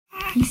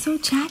He's so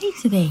chatty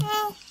today.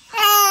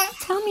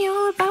 Tell me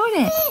all about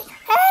it.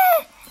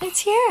 Let's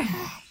hear.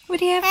 What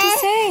do you have to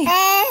say?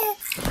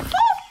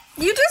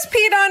 You just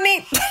peed on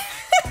me.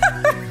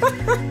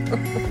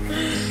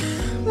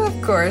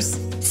 Of course.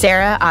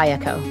 Sarah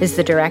Iacoe is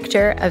the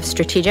Director of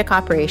Strategic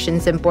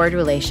Operations and Board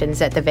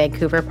Relations at the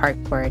Vancouver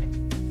Park Board.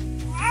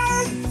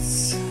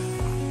 It's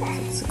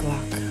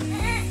o'clock.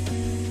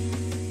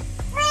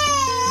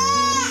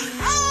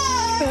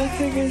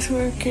 Nothing is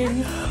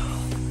working.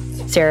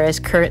 Sarah is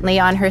currently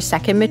on her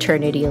second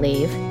maternity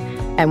leave,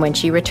 and when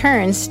she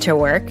returns to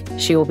work,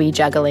 she will be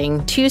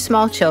juggling 2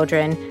 small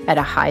children at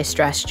a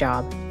high-stress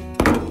job.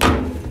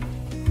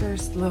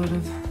 First load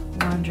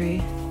of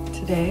laundry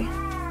today.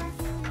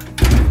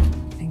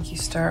 You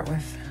start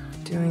with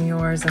doing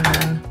yours and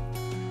then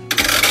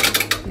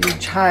your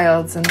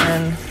child's, and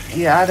then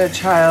you add a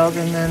child,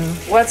 and then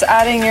what's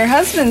adding your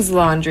husband's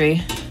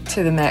laundry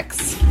to the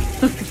mix?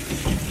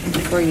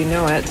 Before you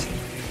know it,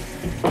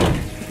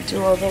 you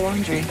do all the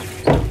laundry,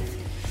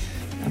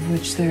 of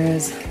which there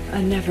is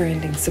a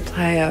never-ending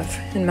supply of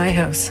in my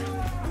house.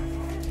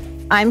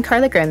 I'm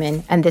Carla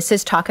Grimman, and this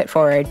is Talk It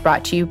Forward,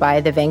 brought to you by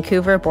the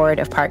Vancouver Board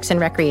of Parks and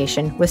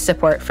Recreation with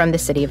support from the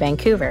City of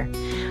Vancouver.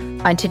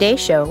 On today's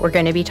show, we're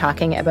going to be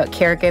talking about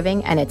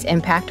caregiving and its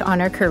impact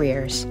on our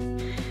careers.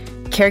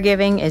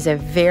 Caregiving is a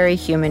very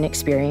human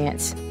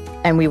experience,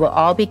 and we will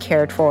all be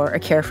cared for or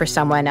care for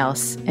someone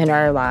else in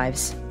our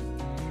lives.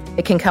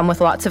 It can come with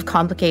lots of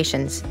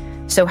complications.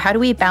 So how do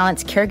we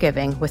balance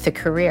caregiving with a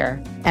career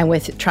and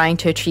with trying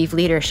to achieve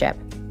leadership?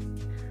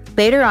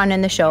 Later on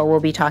in the show, we'll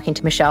be talking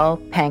to Michele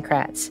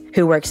Pankratz,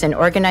 who works in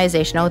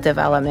organizational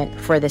development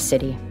for the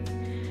city.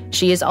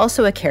 She is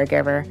also a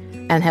caregiver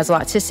and has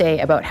lots to say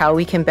about how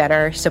we can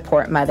better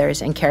support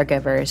mothers and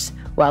caregivers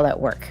while at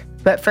work.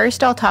 But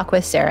first, I'll talk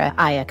with Sarah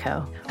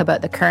Iacoe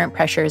about the current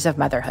pressures of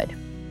motherhood.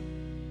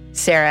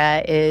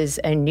 Sarah is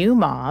a new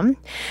mom.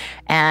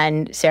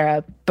 And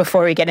Sarah,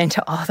 before we get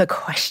into all the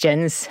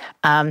questions,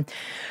 I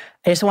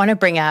just want to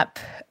bring up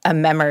a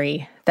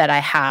memory that I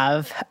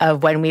have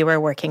of when we were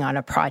working on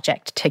a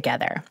project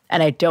together.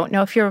 And I don't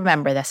know if you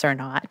remember this or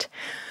not,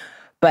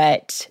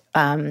 but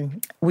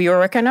we were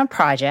working on a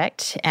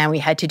project and we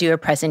had to do a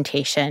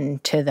presentation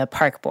to the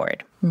park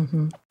board.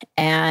 Mm-hmm.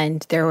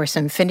 And there were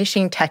some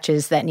finishing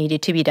touches that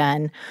needed to be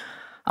done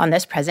on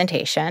this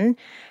presentation.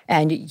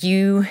 And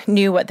you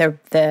knew what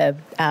the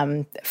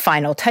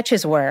final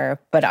touches were,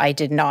 but I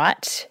did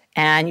not.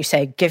 And you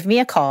said, give me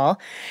a call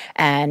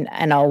and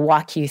I'll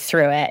walk you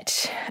through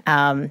it.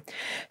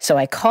 So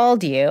I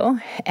called you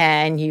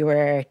and you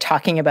were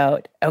talking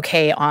about,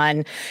 okay,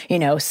 on,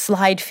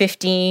 slide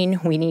 15,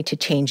 we need to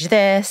change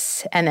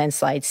this. And then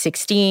slide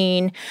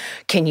 16,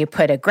 can you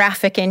put a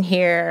graphic in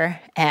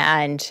here?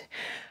 And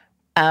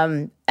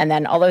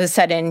then all of a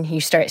sudden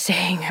you start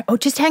saying, oh,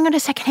 just hang on a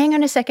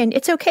second.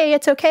 It's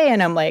okay.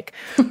 And I'm like,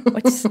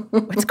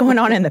 what's going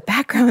on in the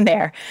background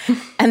there?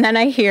 And then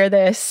I hear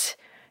this,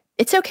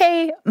 it's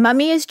okay.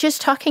 Mommy is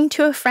just talking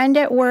to a friend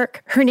at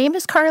work. Her name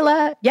is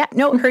Carla. Yeah,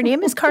 no, her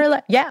name is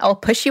Carla. Yeah, I'll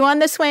push you on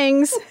the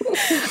swings.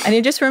 And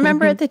I just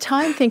remember at the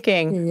time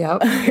thinking,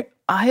 yep.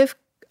 I've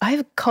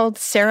called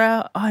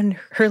Sarah on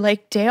her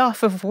day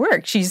off of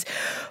work. She's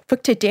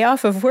booked a day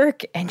off of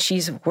work and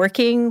she's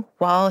working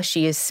while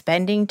she is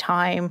spending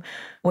time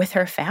with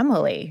her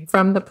family.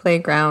 From the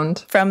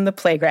playground.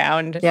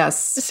 Yes.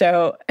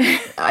 So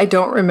I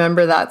don't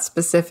remember that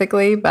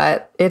specifically,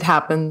 but it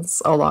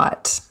happens a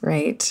lot,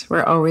 right?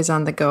 We're always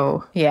on the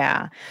go.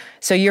 Yeah.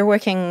 So you're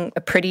working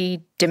a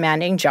pretty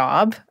demanding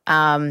job.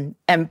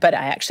 But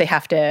I actually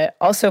have to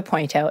also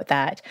point out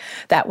that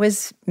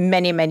was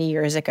many, many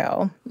years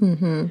ago.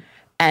 Mm-hmm.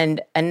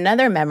 And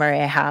another memory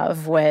I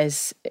have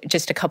was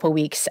just a couple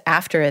weeks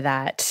after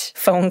that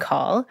phone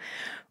call,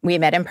 we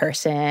met in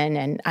person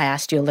and I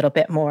asked you a little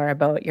bit more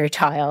about your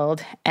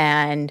child.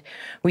 And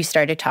we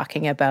started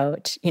talking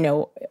about,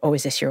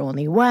 is this your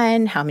only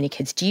one? How many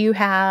kids do you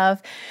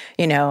have?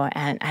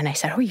 And I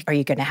said, are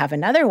you going to have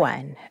another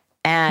one?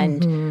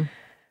 And mm-hmm.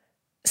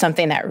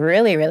 something that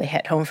really, really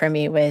hit home for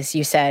me was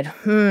you said,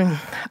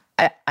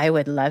 I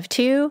would love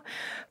to,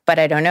 but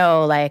I don't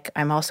know,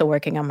 I'm also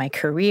working on my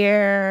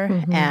career.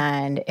 Mm-hmm.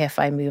 And if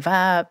I move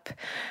up,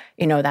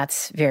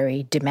 that's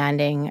very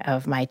demanding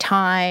of my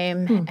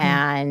time. Mm-hmm.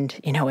 And,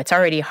 it's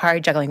already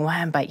hard juggling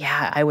one, but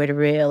yeah, I would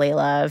really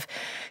love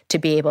to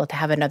be able to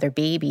have another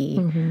baby.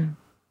 Mm-hmm.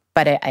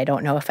 But I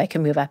don't know if I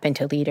can move up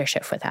into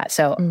leadership with that.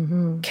 So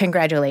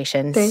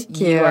congratulations. Thank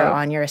you. You are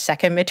on your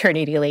second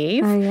maternity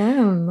leave. I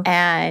am.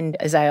 And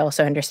as I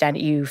also understand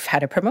it, you've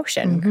had a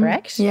promotion,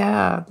 correct?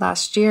 Yeah,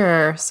 last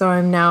year. So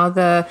I'm now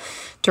the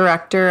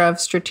Director of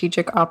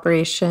Strategic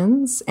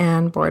Operations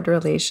and Board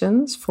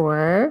Relations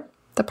for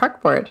the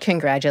Park Board.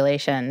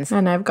 Congratulations.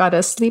 And I've got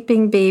a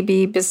sleeping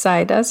baby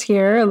beside us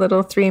here, a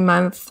little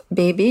 3-month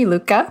baby,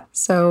 Luca.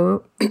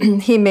 So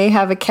he may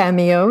have a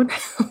cameo.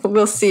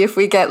 We'll see if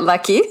we get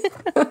lucky.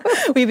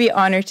 We'd be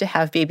honored to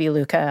have baby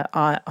Luca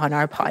on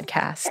our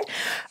podcast.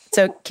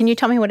 So can you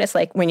tell me what it's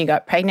like when you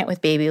got pregnant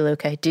with baby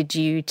Luca? Did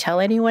you tell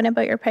anyone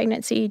about your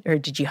pregnancy, or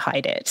did you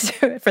hide it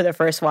for the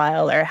first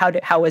while? Or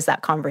how was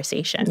that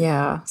conversation?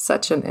 Yeah,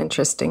 such an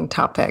interesting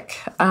topic.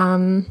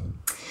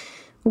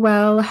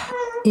 Well,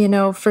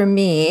 for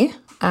me,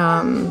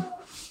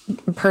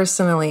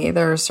 personally,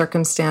 there are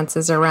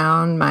circumstances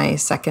around my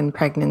second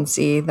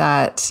pregnancy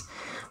that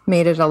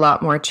made it a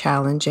lot more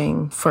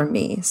challenging for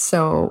me.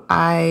 So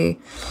I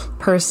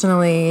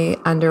personally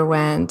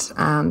underwent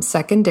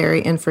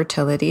secondary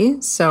infertility.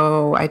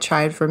 So I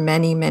tried for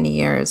many, many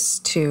years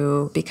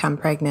to become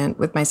pregnant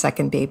with my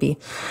second baby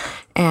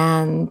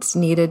and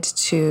needed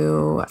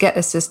to get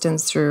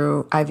assistance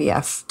through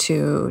IVF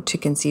to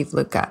conceive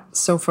Luca.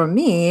 So for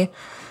me,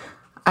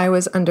 I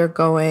was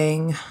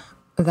undergoing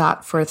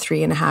that for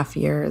 3.5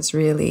 years,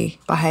 really,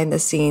 behind the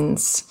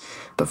scenes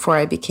before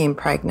I became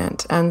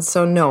pregnant. And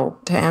so, no,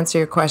 to answer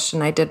your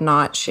question, I did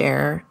not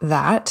share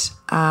that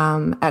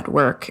at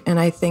work. And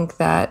I think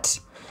that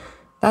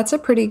that's a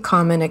pretty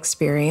common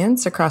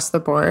experience across the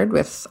board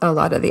with a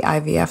lot of the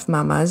IVF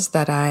mamas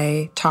that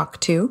I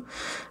talk to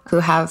who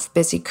have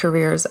busy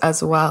careers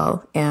as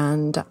well.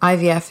 And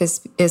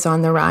IVF is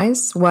on the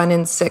rise. 1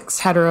 in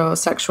 6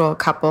 heterosexual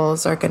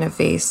couples are going to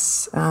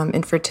face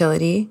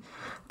infertility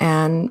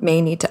and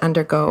may need to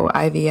undergo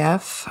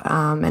IVF.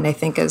 And I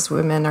think as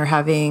women are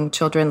having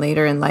children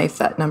later in life,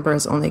 that number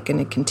is only going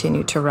to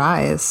continue to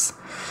rise.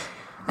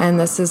 And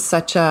this is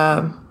such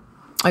a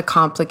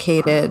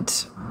complicated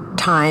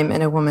time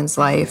in a woman's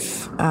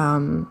life.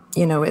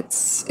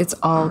 It's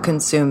all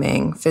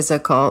consuming: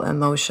 physical,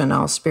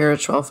 emotional,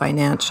 spiritual,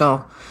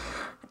 financial.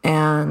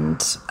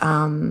 And,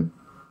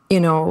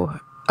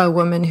 a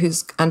woman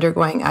who's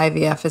undergoing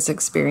IVF is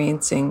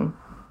experiencing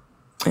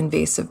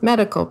invasive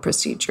medical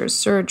procedures,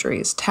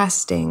 surgeries,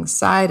 testing,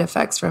 side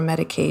effects from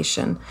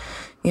medication,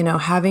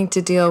 having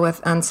to deal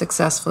with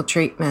unsuccessful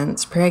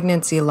treatments,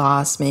 pregnancy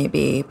loss,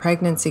 maybe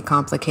pregnancy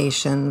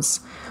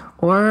complications,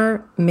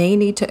 or may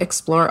need to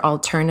explore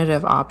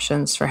alternative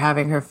options for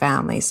having her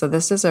family. So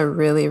this is a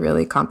really,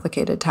 really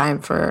complicated time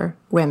for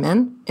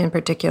women in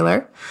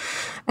particular.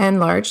 And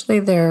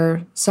largely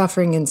they're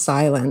suffering in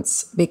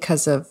silence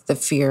because of the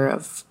fear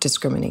of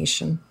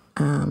discrimination.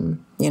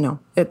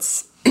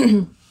 It's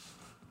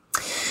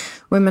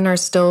women are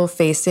still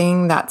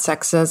facing that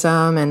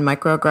sexism and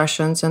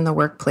microaggressions in the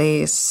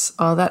workplace,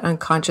 all that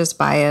unconscious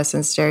bias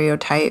and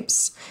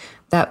stereotypes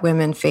that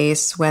women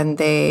face when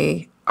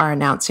they are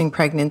announcing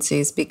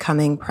pregnancies,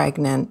 becoming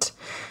pregnant,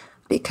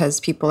 because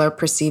people are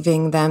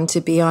perceiving them to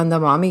be on the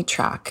mommy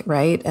track,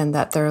 right? And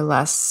that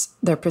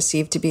they're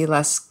perceived to be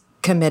less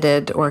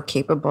committed or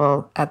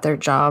capable at their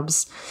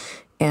jobs.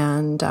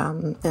 And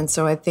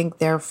so I think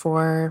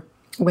therefore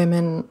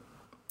women,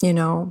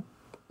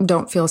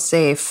 don't feel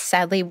safe.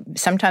 Sadly,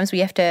 sometimes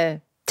we have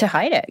to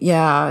hide it.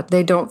 Yeah,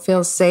 they don't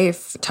feel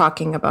safe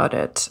talking about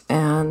it.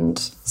 And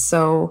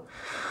so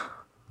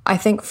I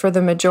think for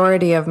the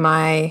majority of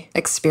my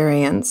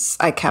experience,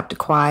 I kept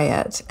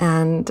quiet.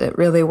 And it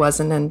really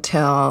wasn't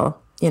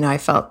until, I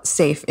felt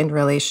safe in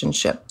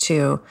relationship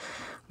to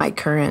my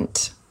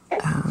current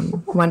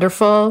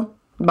wonderful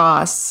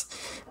boss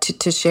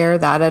to share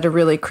that at a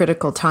really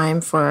critical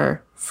time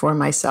for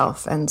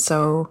myself. And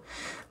so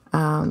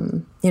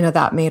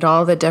that made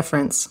all the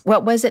difference.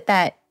 What was it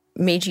that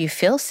made you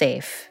feel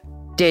safe?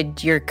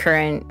 Did your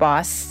current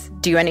boss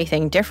do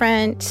anything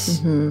different?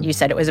 Mm-hmm. You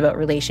said it was about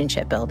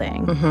relationship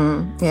building.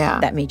 Mm-hmm. Yeah.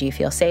 That made you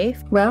feel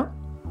safe? Well,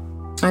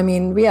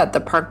 we at the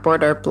park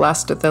board are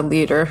blessed with a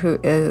leader who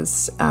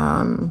is,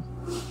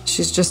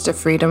 she's just a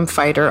freedom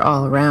fighter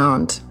all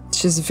around.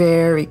 She's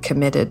very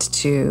committed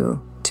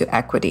to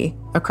equity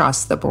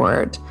across the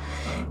board.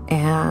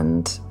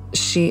 And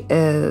she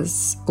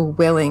is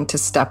willing to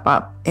step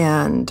up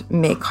and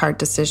make hard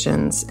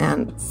decisions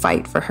and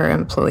fight for her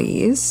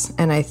employees.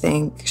 And I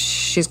think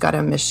she's got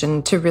a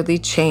mission to really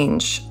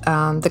change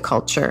the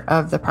culture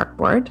of the park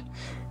board.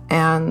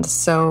 And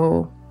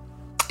so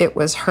it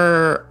was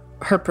her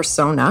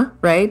persona,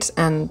 right?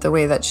 And the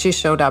way that she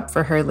showed up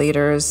for her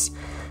leaders,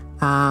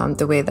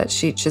 the way that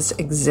she just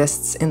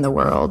exists in the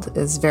world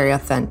is very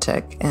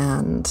authentic.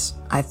 And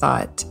I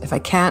thought, if I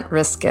can't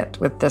risk it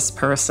with this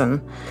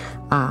person,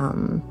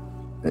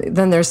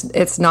 then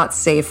it's not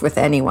safe with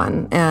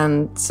anyone.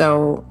 And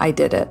so I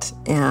did it.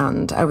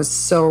 And I was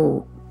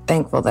so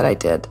thankful that I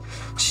did.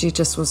 She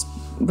just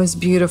was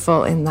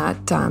beautiful in that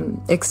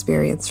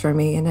experience for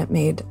me. And it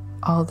made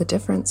all the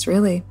difference,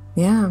 really.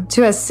 Yeah.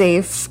 To a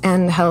safe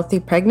and healthy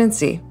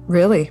pregnancy,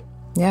 really.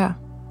 Yeah.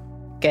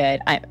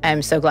 Good.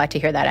 I'm so glad to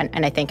hear that.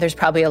 And I think there's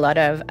probably a lot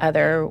of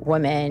other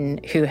women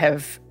who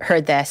have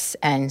heard this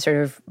and sort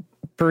of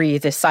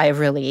breathed a sigh of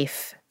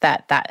relief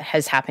that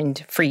has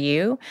happened for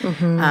you.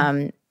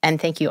 Mm-hmm.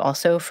 And thank you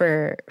also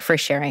for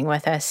sharing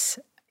with us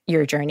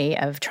your journey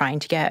of trying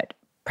to get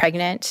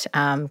pregnant,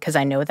 because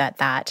I know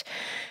that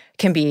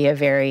can be a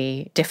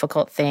very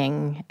difficult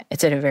thing.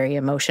 It's a very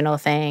emotional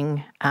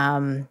thing.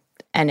 And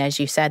as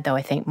you said, though,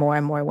 I think more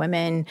and more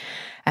women,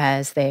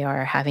 as they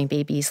are having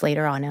babies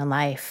later on in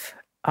life,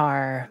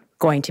 are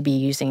going to be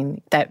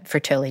using that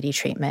fertility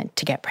treatment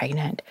to get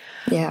pregnant.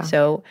 Yeah.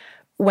 So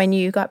when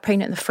you got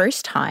pregnant the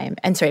first time,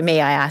 and sorry,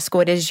 may I ask,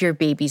 what is your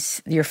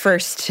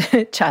first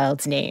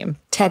child's name?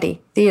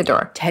 Teddy,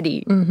 Theodore.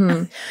 Teddy.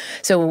 Mm-hmm.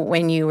 So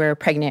when you were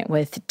pregnant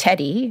with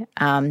Teddy,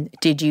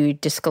 did you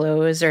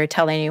disclose or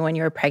tell anyone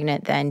you were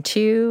pregnant then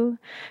too?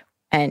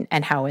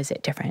 And how is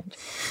it different?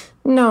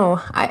 No,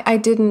 I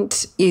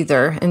didn't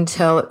either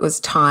until it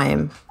was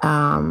time,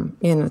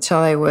 until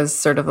I was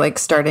sort of like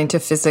starting to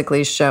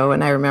physically show.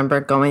 And I remember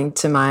going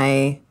to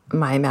my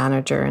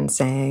manager and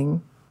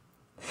saying,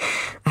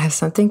 I have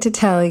something to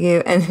tell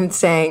you, and him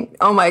saying,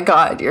 oh my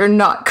God, you're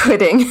not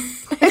quitting.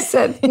 I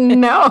said,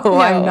 no,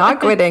 I'm not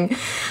quitting.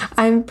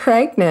 I'm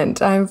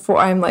pregnant. I'm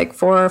like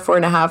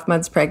 4.5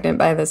 months pregnant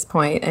by this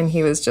point. And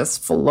he was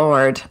just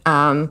floored.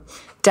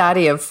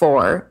 Daddy of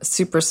 4,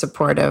 super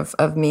supportive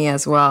of me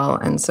as well.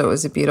 And so it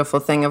was a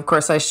beautiful thing. Of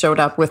course, I showed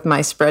up with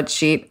my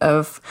spreadsheet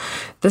of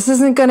this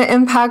isn't going to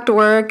impact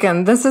work,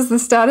 and this is the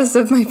status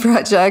of my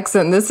projects,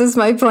 and this is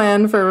my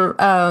plan for,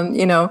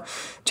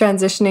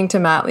 transitioning to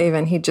mat leave.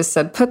 And he just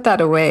said, put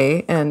that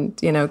away, and,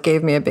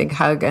 gave me a big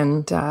hug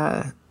and,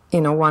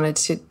 wanted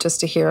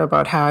to hear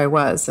about how I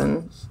was.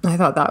 And I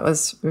thought that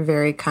was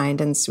very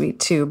kind and sweet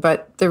too.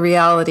 But the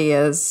reality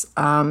is,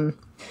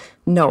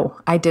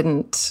 no, I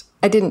didn't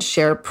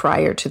share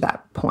prior to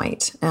that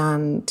point.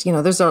 And,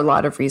 there's a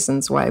lot of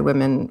reasons why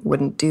women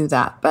wouldn't do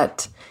that.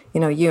 But,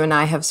 you and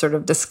I have sort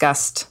of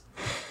discussed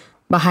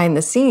behind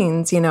the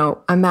scenes,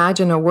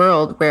 imagine a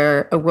world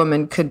where a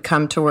woman could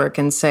come to work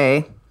and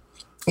say,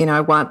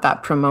 I want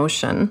that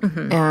promotion,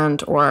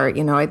 mm-hmm.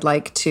 or I'd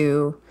like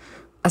to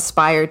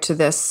aspire to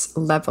this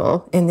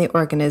level in the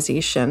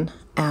organization.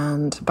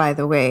 And by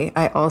the way,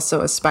 I also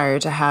aspire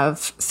to have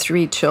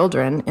 3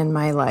 children in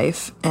my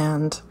life.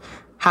 And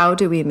how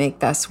do we make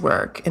this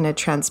work in a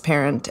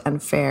transparent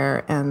and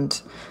fair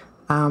and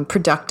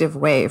productive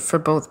way for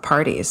both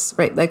parties,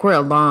 right? Like, we're a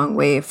long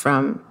way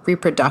from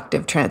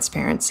reproductive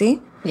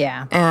transparency.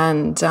 Yeah.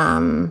 And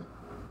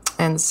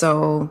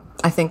so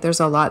I think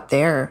there's a lot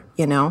there,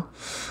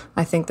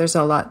 I think there's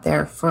a lot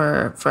there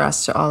for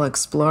us to all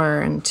explore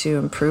and to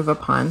improve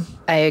upon.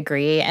 I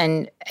agree.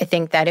 And I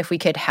think that if we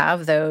could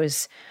have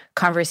those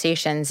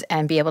conversations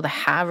and be able to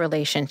have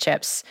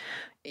relationships,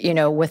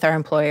 with our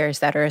employers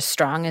that are as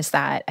strong as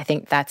that, I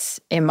think that's,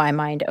 in my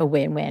mind, a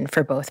win-win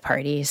for both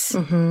parties.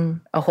 Mm-hmm.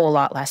 A whole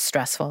lot less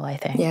stressful, I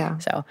think. Yeah.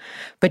 So,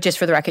 but just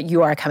for the record,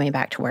 you are coming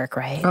back to work,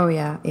 right? Oh,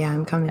 yeah. Yeah,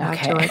 I'm coming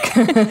back to work.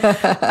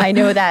 I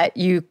know that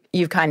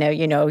you've kind of,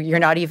 you're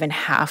not even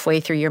halfway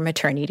through your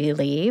maternity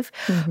leave.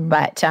 Mm-hmm.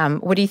 But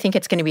what do you think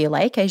it's going to be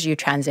like as you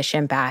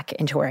transition back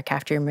into work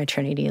after your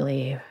maternity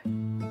leave?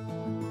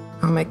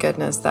 Oh, my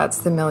goodness.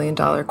 That's the $1 million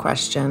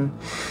question.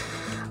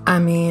 I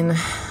mean,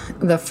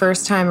 the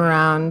first time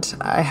around,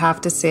 I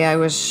have to say I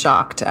was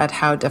shocked at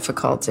how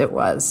difficult it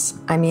was.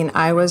 I mean,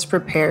 I was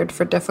prepared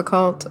for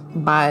difficult,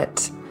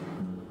 but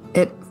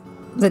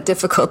the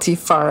difficulty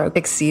far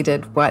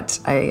exceeded what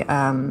I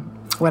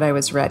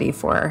was ready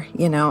for.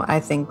 I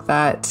think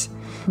that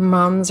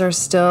moms are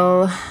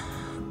still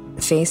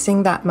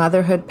facing that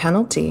motherhood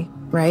penalty,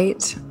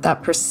 right?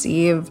 That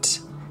perceived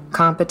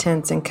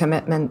competence and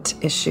commitment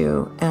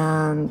issue.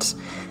 And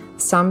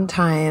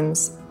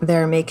sometimes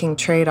they're making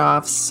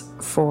trade-offs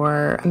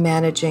for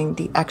managing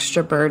the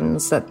extra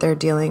burdens that they're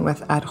dealing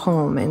with at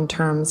home in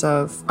terms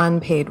of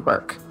unpaid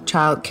work,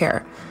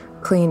 childcare,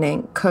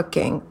 cleaning,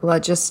 cooking,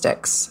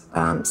 logistics,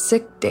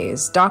 sick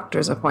days,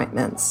 doctor's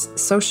appointments,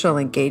 social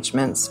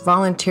engagements,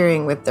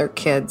 volunteering with their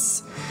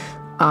kids,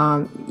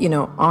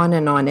 on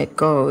and on it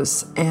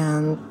goes.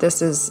 And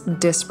this is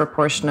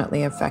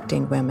disproportionately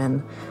affecting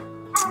women,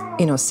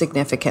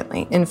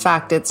 significantly. In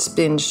fact, it's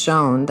been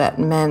shown that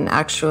men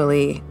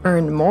actually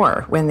earn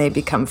more when they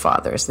become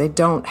fathers. They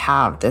don't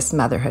have this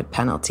motherhood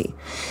penalty.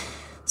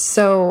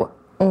 So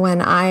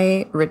when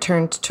I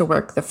returned to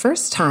work the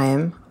first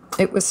time,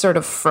 it was sort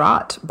of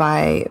fraught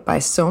by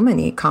so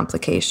many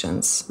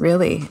complications,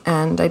 really.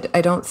 And I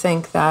don't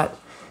think that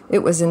it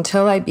was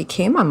until I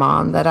became a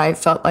mom that I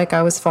felt like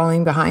I was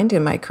falling behind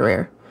in my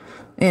career,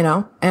 and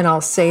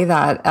I'll say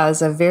that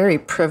as a very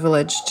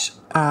privileged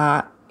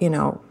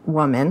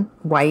woman,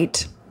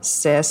 white,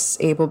 cis,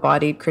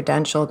 able-bodied,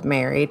 credentialed,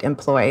 married,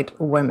 employed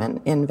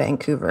woman in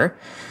Vancouver.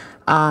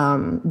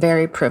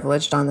 Very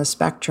privileged on the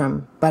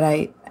spectrum. But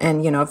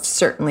I've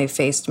certainly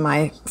faced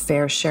my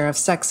fair share of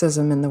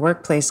sexism in the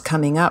workplace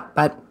coming up.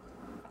 But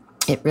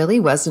it really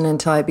wasn't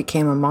until I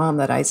became a mom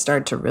that I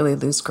started to really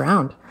lose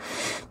ground,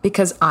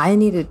 because I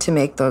needed to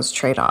make those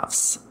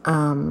trade-offs.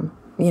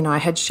 I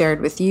had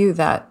shared with you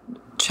that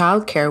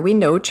we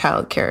know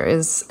childcare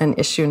is an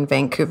issue in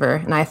Vancouver.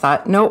 And I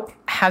thought, nope.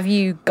 Have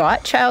you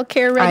got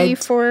childcare ready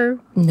for?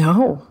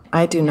 No,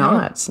 I do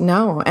not.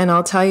 No. And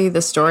I'll tell you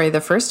the story.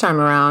 The first time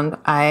around,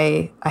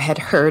 I had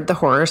heard the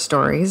horror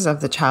stories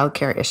of the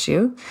childcare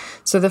issue.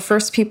 So the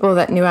first people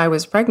that knew I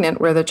was pregnant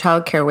were the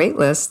childcare wait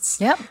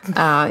lists. Yep.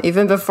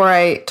 Even before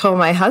I told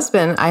my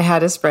husband, I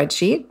had a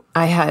spreadsheet.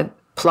 I had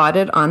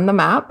plotted on the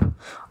map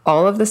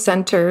all of the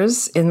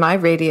centers in my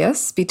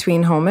radius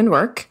between home and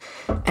work,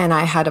 and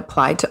I had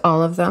applied to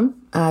all of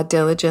them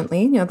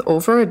diligently,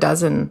 over a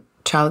dozen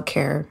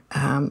childcare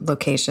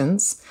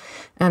locations.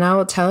 And I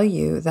will tell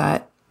you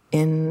that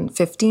in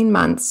 15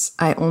 months,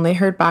 I only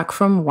heard back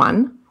from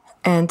one.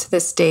 And to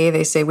this day,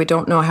 they say, we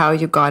don't know how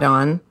you got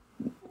on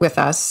with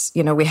us.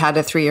 We had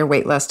a 3-year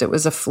wait list. It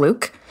was a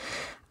fluke.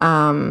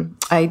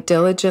 I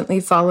diligently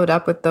followed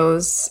up with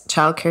those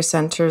childcare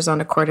centers on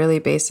a quarterly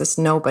basis.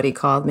 Nobody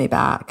called me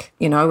back.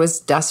 I was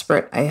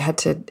desperate. I had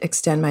to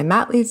extend my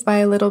mat leave by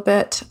a little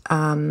bit.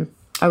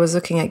 I was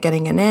looking at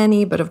getting a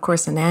nanny, but of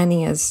course a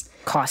nanny is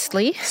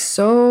costly.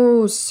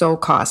 So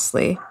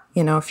costly.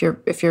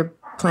 If you're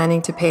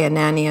planning to pay a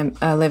nanny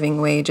a living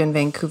wage in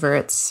Vancouver,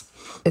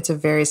 it's a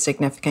very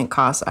significant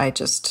cost I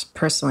just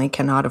personally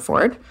cannot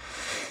afford.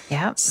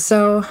 Yeah.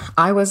 So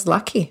I was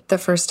lucky the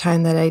first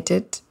time that I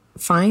did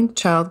find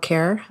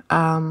childcare.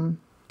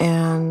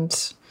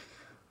 And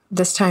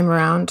this time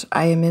around,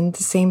 I am in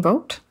the same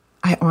boat.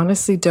 I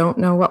honestly don't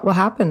know what will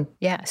happen.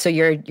 Yeah. So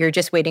you're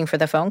just waiting for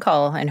the phone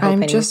call and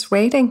hoping. I'm just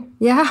waiting.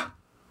 Yeah.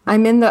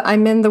 I'm in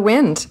the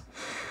wind.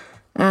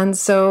 And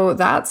so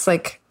that's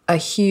like a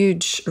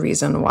huge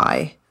reason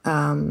why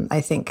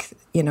I think,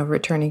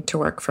 returning to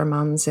work for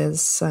moms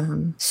is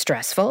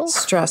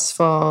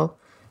stressful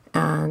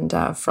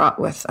and fraught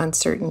with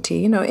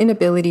uncertainty,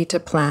 inability to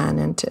plan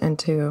and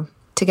to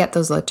get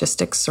those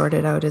logistics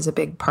sorted out is a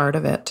big part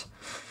of it.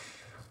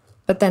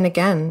 But then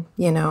again,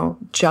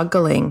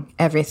 juggling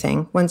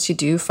everything once you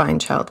do find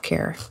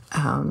childcare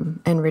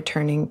and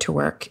returning to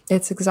work,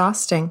 it's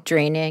exhausting.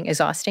 Draining,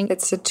 exhausting.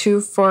 It's a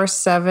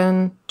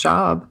 24/7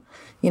 job.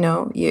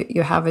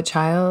 You have a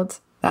child,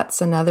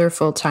 that's another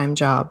full-time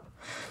job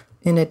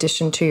in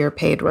addition to your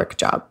paid work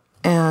job.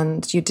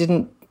 And you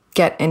didn't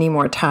get any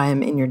more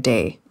time in your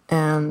day.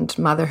 And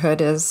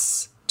motherhood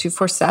is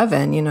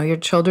 24/7. Your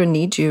children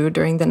need you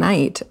during the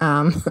night.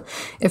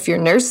 If you're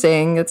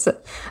nursing,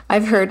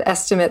 I've heard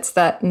estimates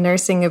that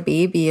nursing a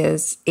baby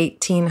is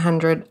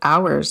 1,800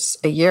 hours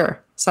a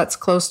year. So that's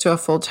close to a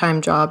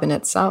full-time job in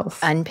itself.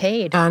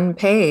 Unpaid.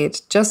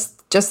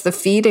 Just the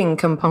feeding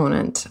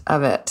component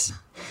of it.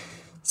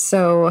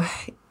 So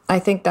I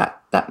think that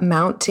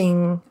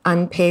mounting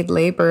unpaid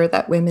labor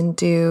that women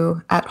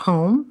do at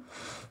home,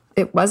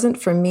 it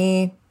wasn't for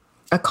me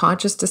a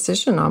conscious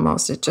decision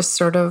almost. It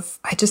just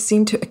I just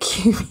seem to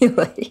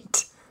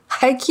accumulate.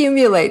 I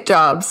accumulate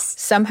jobs.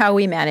 Somehow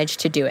we manage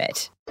to do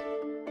it.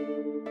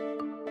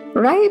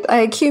 Right? I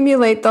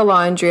accumulate the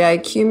laundry. I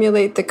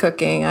accumulate the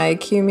cooking. I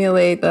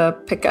accumulate the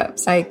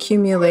pickups. I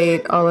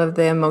accumulate all of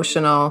the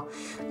emotional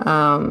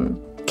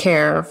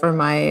care for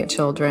my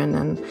children.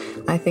 And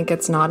I think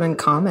it's not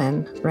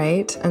uncommon,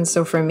 right? And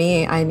so for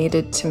me, I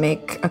needed to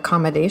make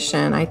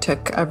accommodation. I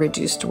took a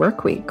reduced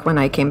work week when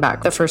I came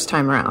back the first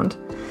time around.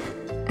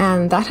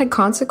 And that had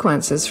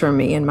consequences for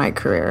me in my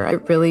career.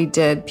 It really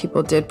did.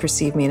 People did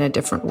perceive me in a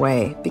different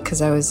way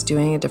because I was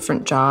doing a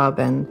different job.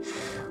 And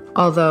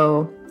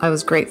although I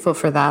was grateful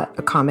for that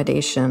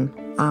accommodation,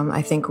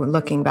 I think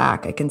looking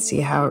back, I can see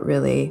how it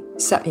really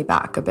set me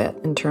back a bit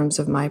in terms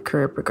of my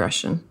career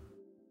progression.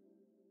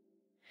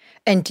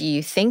 And do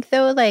you think,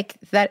 though,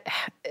 that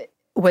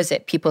was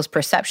it people's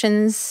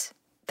perceptions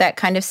that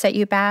kind of set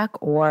you back?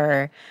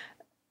 Or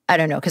I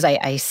don't know, because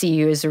I see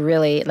you as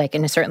really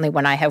and certainly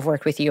when I have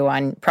worked with you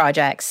on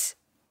projects,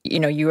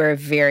 you were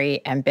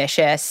very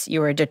ambitious, you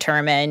were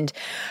determined.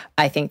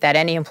 I think that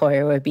any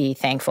employer would be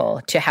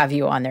thankful to have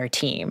you on their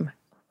team.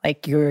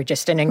 You were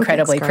just an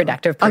incredibly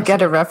productive person. I'll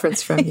get a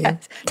reference from you.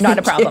 Yes, not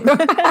a problem.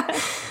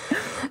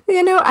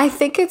 I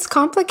think it's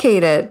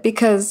complicated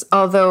because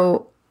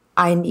although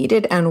I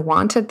needed and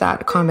wanted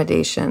that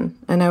accommodation,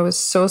 and I was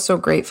so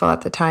grateful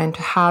at the time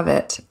to have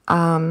it,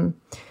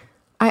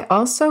 I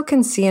also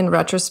can see in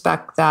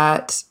retrospect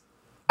that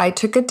I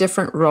took a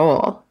different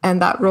role,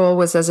 and that role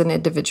was as an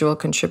individual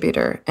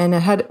contributor. And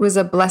it was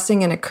a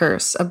blessing and a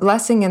curse. A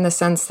blessing in the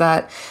sense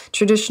that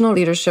traditional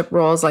leadership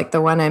roles like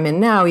the one I'm in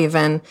now,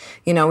 even,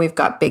 we've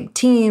got big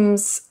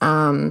teams.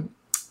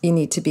 You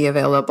need to be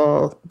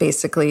available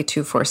basically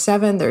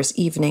 24/7. There's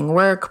evening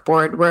work,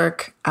 board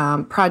work,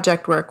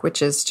 project work,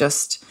 which is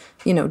just,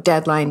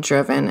 deadline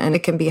driven, and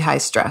it can be high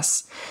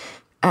stress.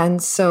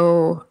 And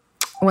so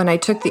when I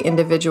took the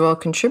individual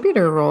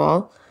contributor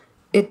role,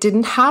 it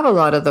didn't have a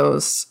lot of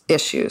those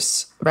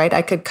issues, right?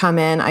 I could come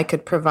in, I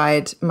could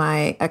provide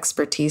my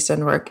expertise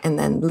and work and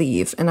then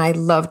leave. And I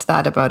loved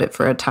that about it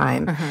for a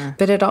time. Uh-huh.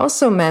 But it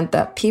also meant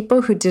that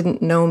people who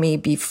didn't know me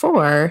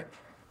before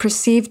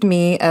perceived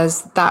me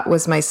as that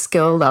was my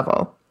skill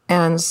level.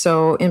 And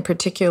so in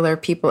particular,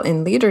 people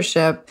in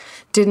leadership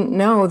didn't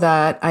know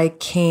that I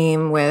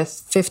came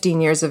with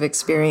 15 years of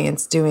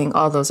experience doing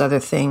all those other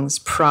things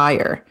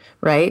prior,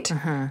 right?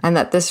 Uh-huh. And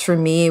that this for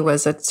me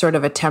was a sort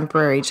of a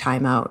temporary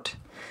timeout.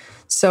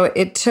 So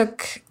it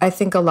took, I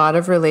think, a lot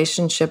of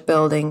relationship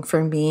building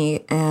for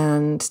me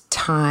and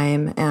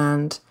time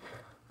and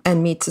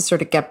and me to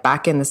sort of get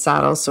back in the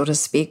saddle, so to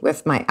speak,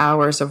 with my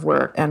hours of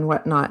work and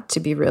whatnot, to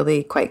be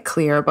really quite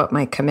clear about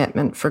my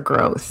commitment for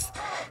growth,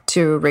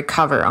 to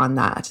recover on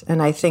that.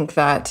 And I think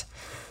that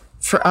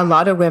for a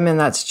lot of women,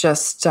 that's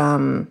just,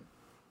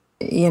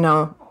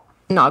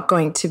 not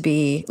going to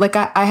be, like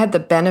I had the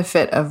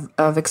benefit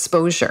of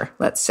exposure,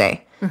 let's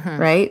say,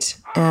 right?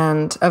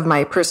 And of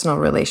my personal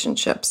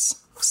relationships.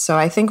 So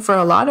I think for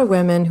a lot of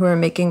women who are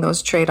making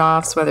those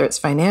trade-offs, whether it's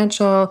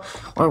financial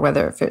or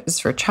whether it's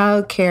for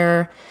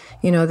childcare,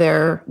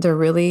 they're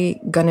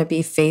really going to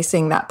be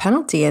facing that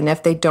penalty. And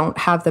if they don't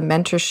have the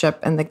mentorship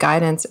and the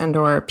guidance and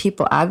or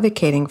people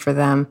advocating for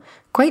them,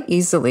 quite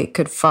easily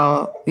could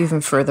fall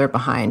even further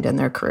behind in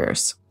their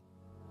careers.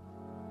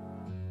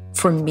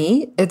 For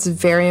me, it's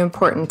very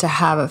important to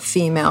have a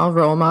female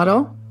role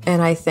model.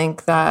 And I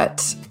think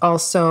that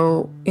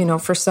also,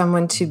 for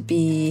someone to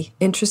be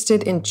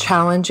interested in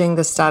challenging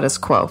the status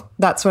quo,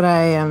 that's what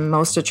I am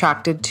most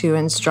attracted to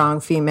in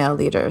strong female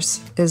leaders,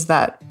 is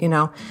that,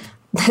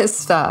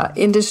 this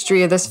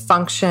industry, this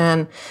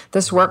function,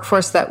 this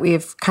workforce that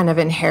we've kind of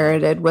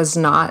inherited was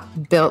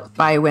not built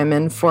by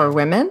women for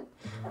women.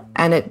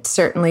 And it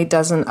certainly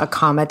doesn't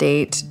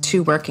accommodate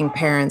two working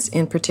parents,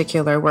 in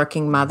particular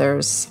working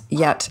mothers,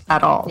 yet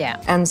at all.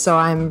 Yeah. And so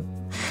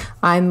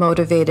I'm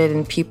motivated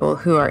in people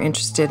who are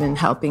interested in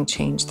helping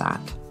change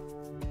that.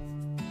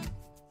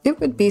 It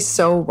would be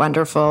so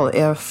wonderful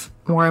if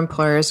more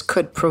employers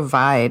could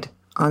provide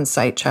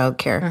on-site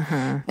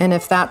childcare. And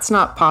if that's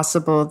not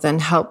possible, then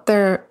help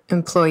their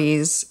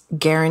employees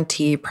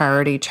guarantee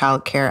priority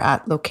childcare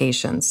at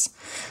locations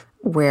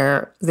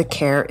where the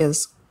care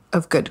is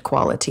of good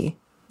quality.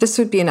 This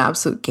would be an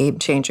absolute game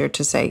changer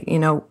to say,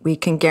 we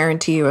can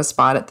guarantee you a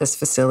spot at this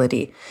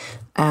facility,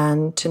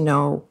 and to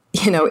know,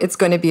 it's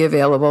going to be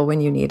available when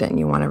you need it and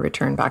you want to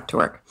return back to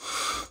work.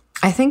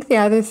 I think the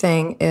other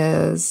thing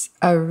is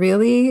a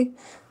really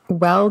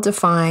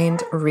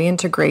well-defined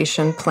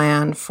reintegration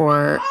plan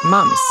for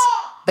moms.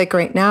 Like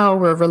right now,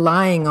 we're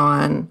relying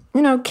on,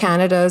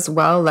 Canada's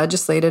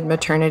well-legislated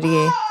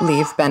maternity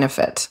leave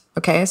benefit.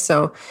 Okay,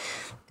 so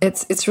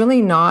it's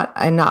really not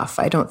enough,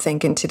 I don't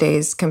think, in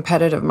today's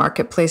competitive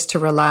marketplace to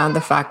rely on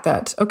the fact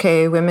that,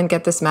 okay, women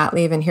get this mat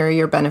leave and here are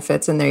your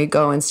benefits and there you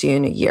go and see you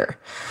in a year.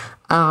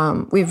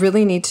 We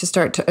really need to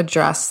start to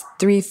address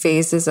 3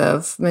 phases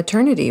of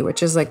maternity,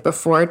 which is like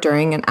before,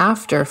 during, and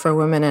after for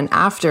women, and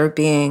after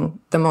being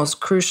the most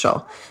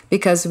crucial,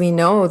 because we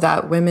know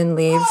that women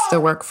leave the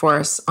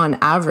workforce on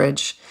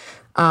average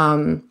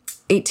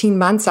 18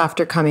 months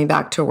after coming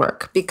back to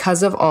work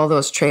because of all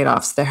those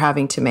trade-offs they're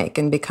having to make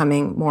and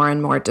becoming more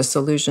and more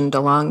disillusioned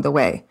along the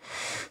way.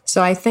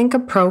 So I think a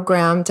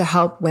program to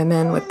help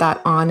women with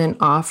that on and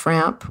off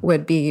ramp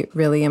would be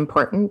really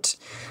important.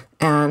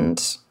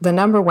 And the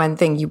number one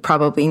thing you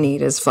probably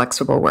need is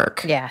flexible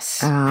work.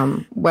 Yes.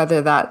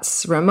 Whether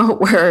that's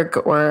remote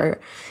work or,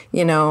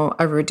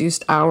 a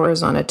reduced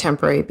hours on a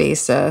temporary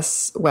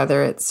basis,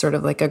 whether it's sort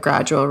of like a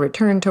gradual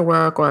return to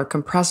work or a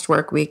compressed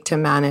work week to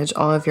manage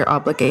all of your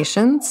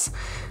obligations.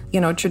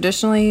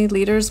 Traditionally,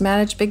 leaders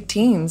manage big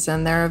teams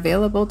and they're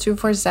available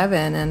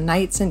 24/7, and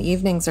nights and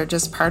evenings are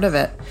just part of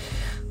it.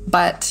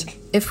 But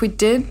if we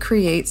did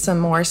create some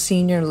more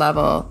senior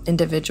level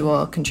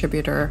individual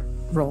contributor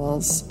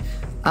roles,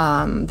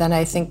 then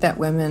I think that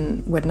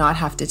women would not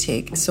have to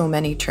take so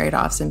many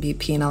trade-offs and be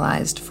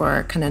penalized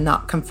for kind of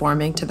not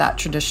conforming to that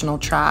traditional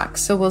track.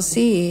 So we'll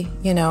see,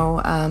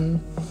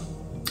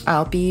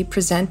 I'll be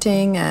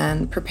presenting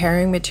and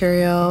preparing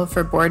material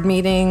for board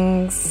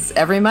meetings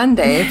every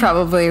Monday,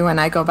 probably when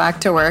I go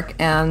back to work,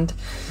 and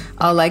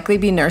I'll likely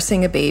be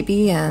nursing a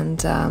baby,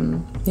 and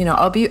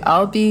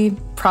I'll be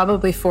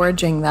probably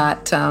forging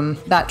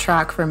that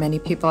track for many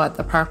people at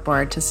the park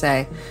board to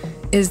say,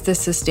 is this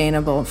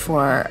sustainable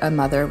for a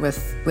mother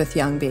with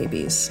young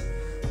babies?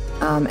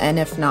 And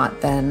if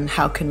not, then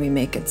how can we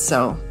make it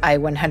so? I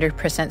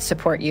 100%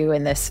 support you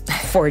in this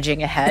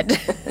forging ahead.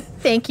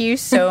 Thank you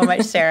so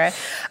much, Sarah.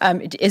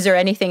 Is there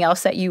anything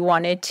else that you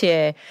wanted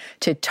to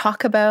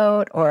talk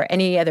about, or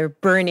any other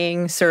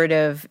burning sort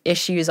of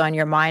issues on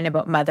your mind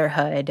about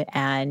motherhood?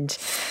 And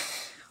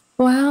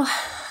well,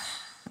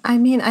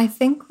 I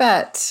think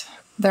that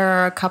there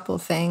are a couple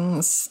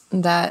things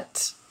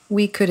that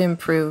we could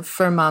improve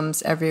for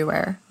moms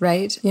everywhere,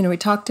 right? We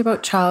talked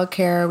about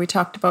childcare. We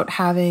talked about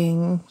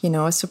having,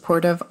 a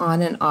supportive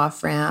on and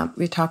off ramp.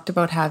 We talked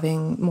about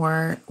having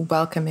more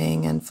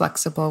welcoming and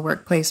flexible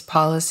workplace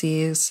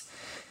policies.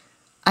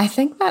 I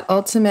think that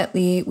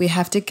ultimately we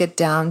have to get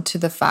down to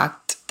the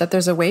fact that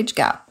there's a wage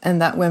gap and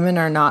that women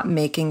are not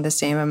making the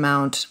same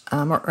amount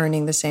or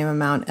earning the same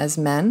amount as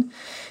men,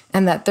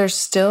 and that there's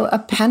still a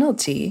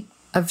penalty,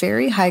 a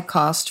very high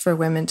cost for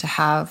women to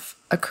have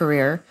a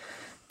career.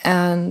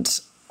 And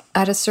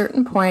at a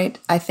certain point,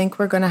 I think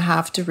we're going to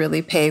have to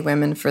really pay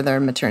women for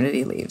their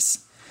maternity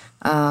leaves.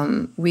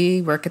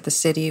 We work at the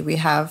city. We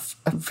have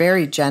a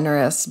very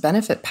generous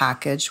benefit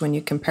package when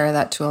you compare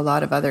that to a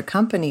lot of other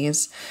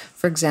companies.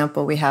 For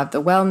example, we have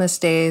the wellness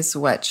days,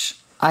 which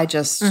I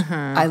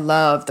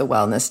love the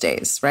wellness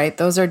days, right?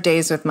 Those are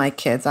days with my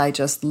kids. I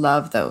just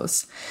love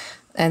those.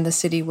 and the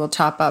city will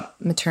top up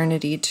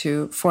maternity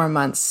to 4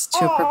 months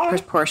to a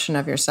proportion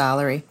of your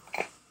salary.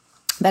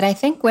 But I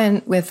think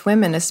with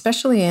women,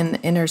 especially in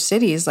inner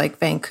cities like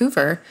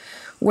Vancouver,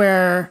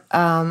 where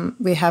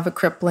we have a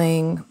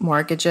crippling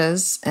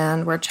mortgages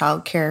and where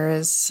childcare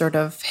is sort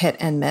of hit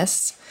and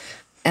miss,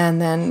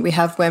 and then we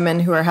have women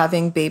who are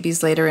having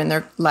babies later in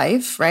their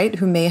life, right,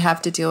 who may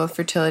have to deal with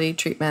fertility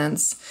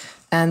treatments,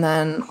 and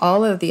then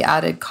all of the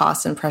added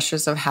costs and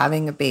pressures of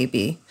having a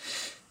baby.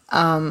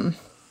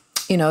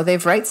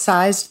 They've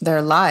right-sized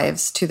their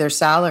lives to their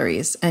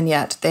salaries, and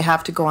yet they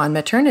have to go on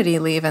maternity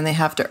leave and they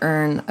have to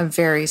earn a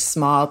very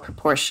small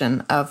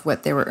proportion of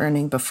what they were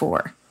earning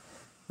before,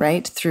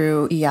 right,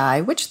 through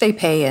EI, which they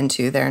pay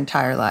into their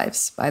entire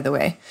lives, by the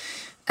way.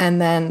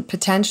 And then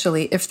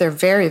potentially, if they're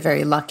very,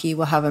 very lucky,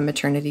 we'll have a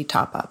maternity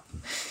top-up.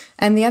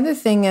 And the other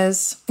thing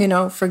is,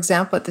 for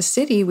example, at the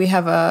city, we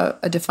have a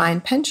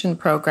defined pension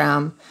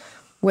program,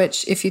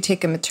 which if you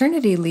take a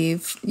maternity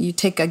leave, you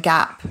take a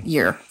gap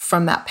year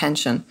from that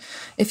pension.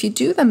 If you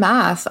do the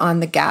math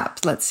on the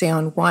gap, let's say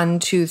on 1,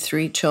 2,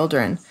 3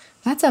 children,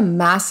 that's a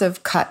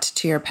massive cut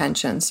to your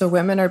pension. So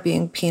women are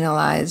being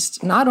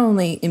penalized not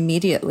only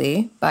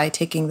immediately by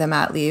taking the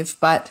mat leave,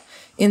 but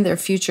in their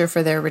future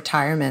for their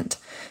retirement.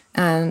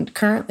 And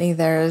currently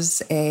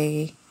there's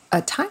a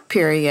time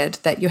period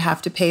that you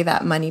have to pay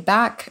that money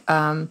back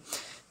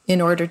in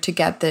order to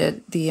get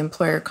the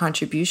employer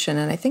contribution.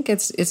 And I think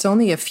it's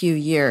only a few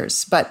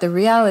years. But the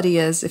reality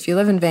is, if you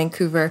live in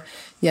Vancouver,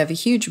 you have a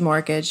huge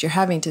mortgage, you're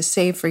having to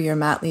save for your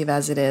mat leave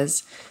as it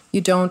is.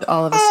 You don't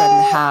all of a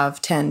sudden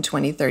have $10,000,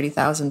 $20,000,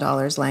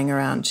 $30,000 laying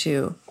around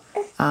to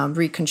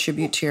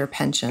recontribute to your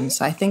pension.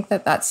 So I think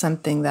that's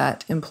something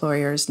that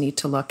employers need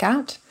to look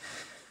at.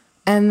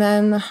 And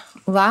then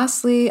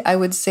lastly, I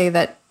would say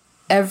that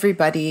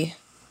everybody,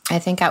 I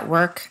think at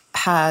work,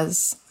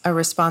 has a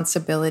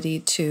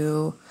responsibility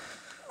to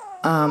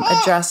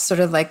address sort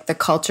of like the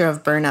culture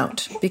of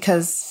burnout,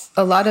 because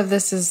a lot of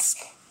this is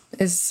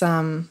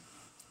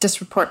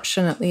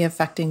disproportionately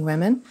affecting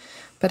women.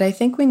 But I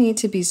think we need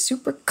to be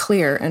super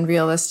clear and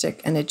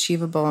realistic and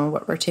achievable in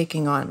what we're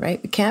taking on,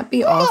 right? We can't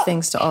be all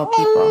things to all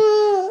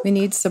people. We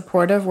need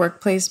supportive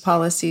workplace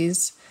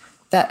policies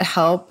that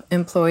help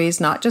employees,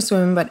 not just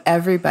women, but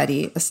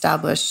everybody,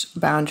 establish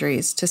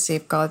boundaries to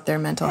safeguard their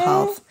mental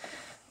health.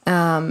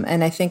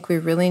 And I think we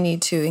really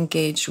need to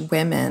engage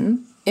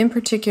women, in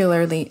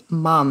particularly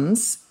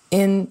moms,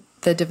 in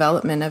the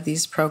development of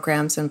these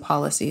programs and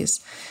policies.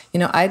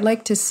 I'd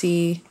like to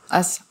see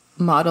us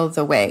model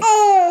the way.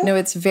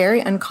 It's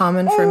very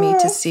uncommon for me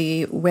to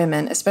see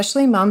women,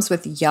 especially moms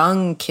with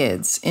young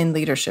kids, in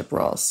leadership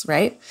roles,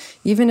 right?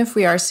 Even if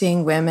we are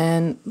seeing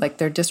women, like,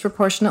 they're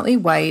disproportionately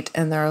white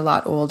and they're a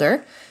lot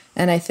older.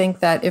 And I think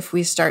that if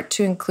we start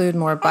to include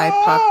more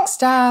BIPOC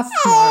staff,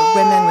 more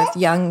women with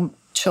young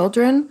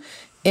children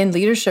in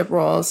leadership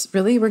roles,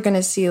 really we're going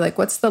to see, like,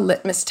 what's the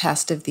litmus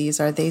test of these?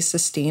 Are they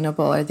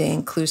sustainable? Are they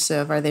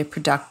inclusive? Are they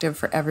productive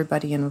for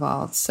everybody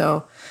involved?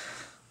 So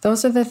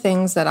those are the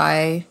things that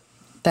I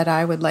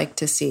would like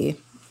to see.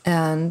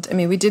 And I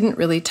mean, we didn't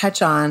really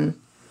touch on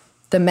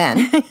the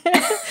men.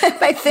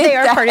 I think they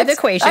are part of the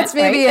equation. That's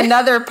maybe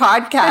another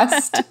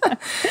podcast.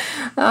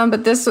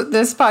 But this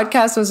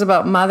podcast was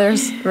about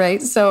mothers,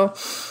 right? So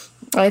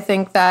I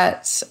think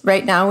that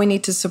right now we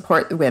need to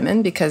support the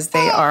women because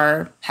they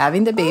are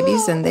having the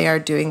babies and they are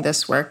doing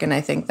this work. And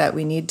I think that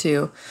we need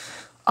to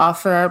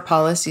offer our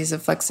policies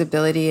of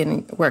flexibility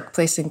and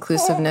workplace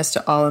inclusiveness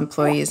to all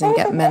employees and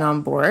get men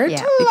on board,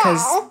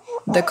 because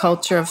the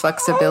culture of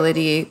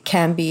flexibility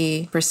can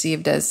be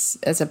perceived as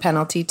a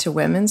penalty to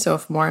women. So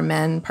if more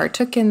men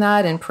partook in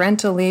that, and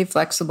parental leave,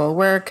 flexible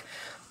work,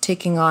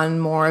 taking on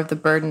more of the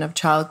burden of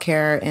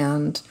childcare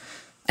and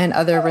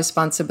other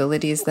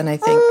responsibilities, then I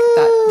think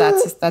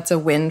that's a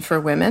win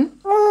for women.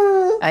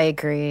 I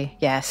agree.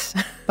 Yes.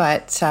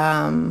 But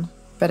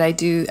I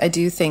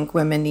do think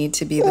women need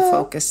to be the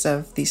focus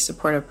of these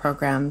supportive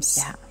programs.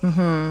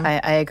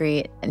 Yeah, I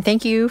agree. And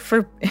thank you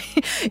for,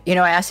 I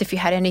asked if you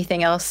had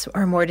anything else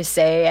or more to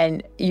say,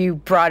 and you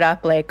brought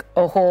up like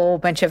a whole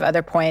bunch of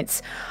other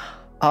points,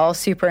 all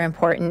super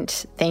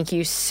important. Thank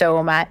you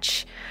so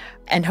much.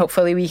 And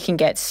hopefully we can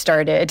get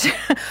started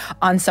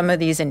on some of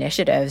these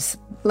initiatives.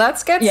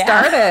 Let's get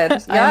started.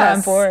 Yes. I'm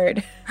on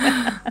board.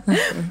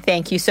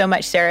 Thank you so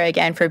much, Sarah,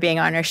 again, for being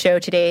on our show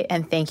today.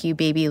 And thank you,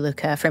 baby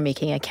Luca, for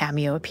making a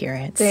cameo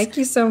appearance. Thank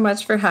you so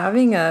much for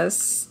having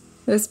us.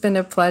 It's been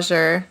a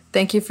pleasure.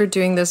 Thank you for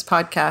doing this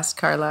podcast,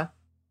 Carla.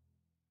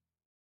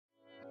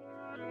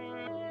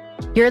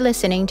 You're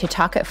listening to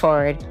Talk It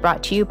Forward,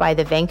 brought to you by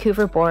the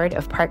Vancouver Board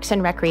of Parks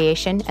and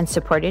Recreation and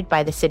supported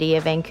by the City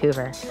of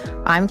Vancouver.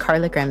 I'm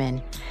Carla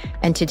Grimman,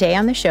 and today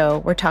on the show,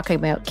 we're talking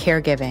about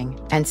caregiving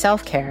and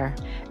self-care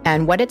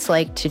and what it's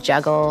like to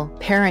juggle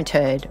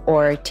parenthood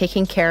or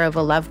taking care of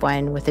a loved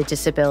one with a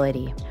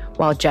disability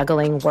while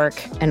juggling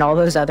work and all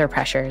those other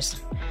pressures.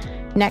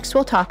 Next,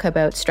 we'll talk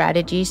about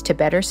strategies to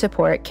better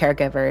support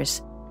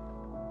caregivers.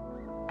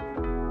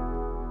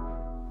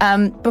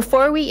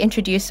 Before we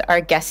introduce our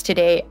guest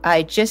today,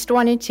 I just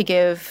wanted to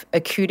give a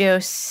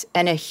kudos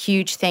and a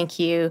huge thank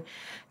you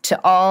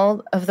to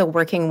all of the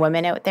working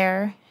women out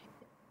there,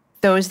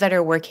 those that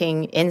are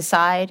working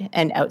inside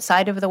and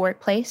outside of the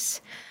workplace.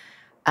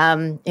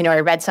 I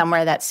read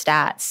somewhere that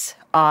stats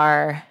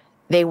are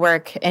they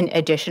work an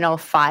additional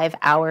 5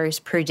 hours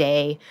per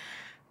day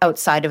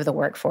outside of the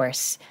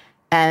workforce.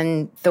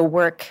 And the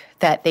work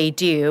that they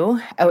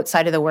do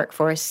outside of the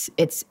workforce,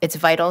 it's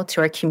vital to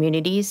our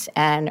communities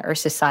and our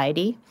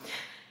society.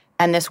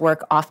 And this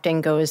work often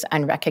goes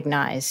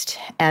unrecognized.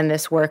 And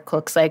this work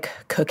looks like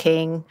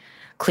cooking,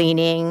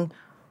 cleaning,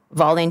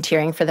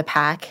 volunteering for the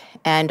pack,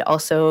 and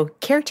also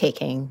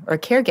caretaking or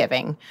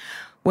caregiving,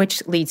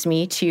 which leads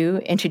me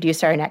to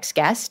introduce our next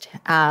guest,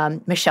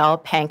 Michele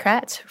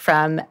Pankratz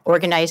from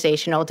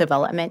Organizational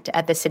Development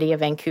at the City of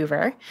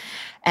Vancouver.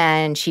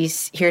 And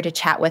she's here to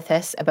chat with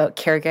us about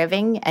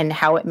caregiving and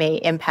how it may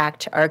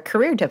impact our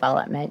career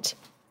development.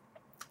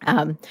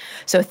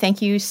 So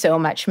thank you so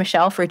much,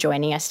 Michele, for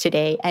joining us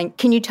today. And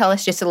can you tell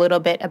us just a little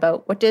bit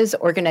about what does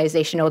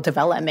organizational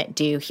development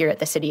do here at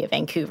the City of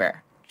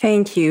Vancouver?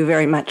 Thank you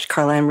very much,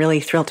 Carla. I'm really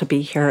thrilled to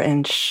be here.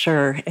 And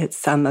sure,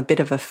 it's a bit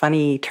of a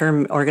funny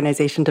term,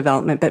 organization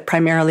development, but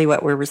primarily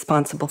what we're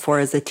responsible for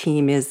as a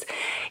team is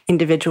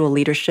individual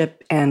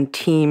leadership and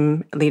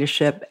team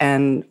leadership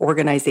and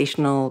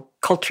organizational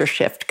culture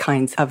shift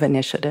kinds of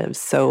initiatives.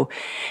 So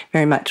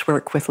very much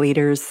work with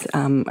leaders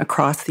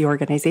across the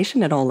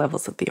organization at all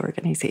levels of the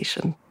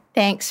organization.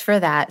 Thanks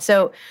for that.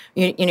 So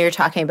you're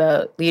talking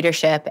about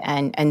leadership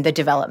and the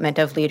development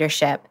of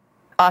leadership.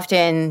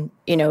 Often,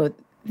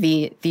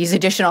 these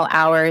additional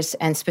hours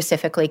and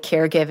specifically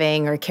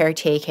caregiving or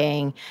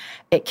caretaking,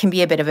 it can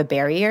be a bit of a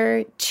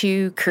barrier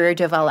to career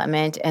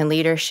development and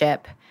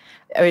leadership.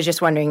 I was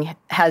just wondering,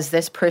 has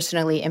this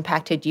personally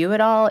impacted you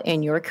at all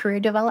in your career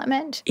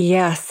development?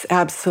 Yes,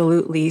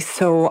 absolutely.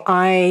 So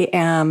I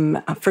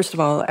am, first of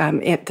all,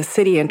 at the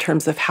city in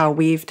terms of how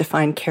we've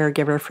defined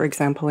caregiver, for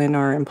example, in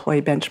our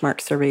employee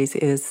benchmark surveys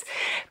is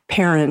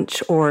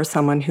parent or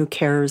someone who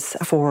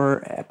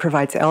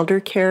provides elder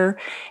care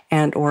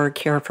and or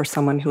care for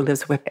someone who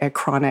lives with a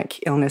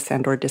chronic illness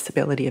and or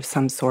disability of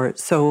some sort.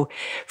 So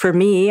for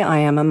me, I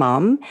am a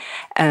mom.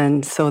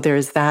 And so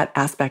there's that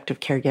aspect of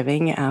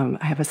caregiving.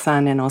 I have a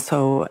son and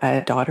also a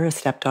daughter, a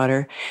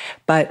stepdaughter.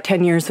 But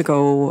 10 years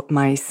ago,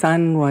 my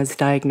son was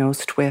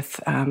diagnosed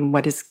with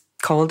what is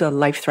called a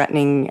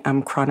life-threatening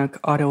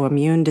chronic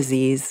autoimmune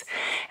disease.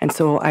 And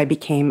so I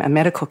became a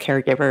medical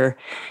caregiver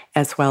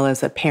as well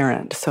as a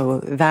parent. So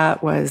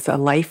that was a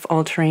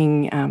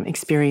life-altering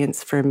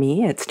experience for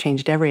me. It's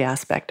changed every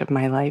aspect of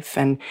my life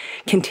and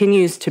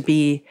continues to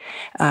be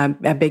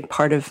a big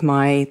part of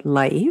my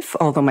life,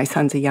 although my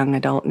son's a young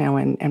adult now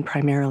and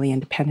primarily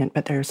independent,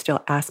 but there are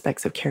still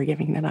aspects of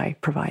caregiving that I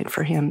provide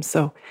for him.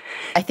 So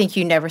I think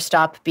you never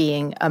stop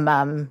being a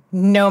mom,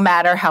 no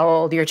matter how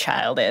old your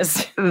child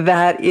is.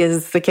 That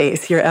is the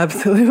case. You're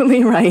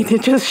absolutely right.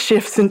 It just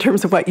shifts in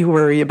terms of what you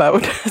worry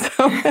about.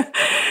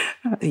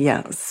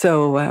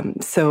 So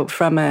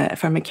from a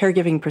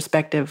caregiving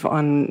perspective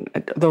on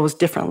those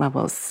different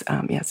levels,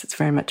 yes, it's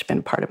very much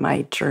been part of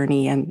my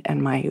journey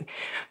and my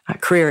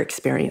career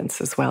experience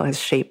as well has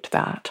shaped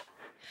that.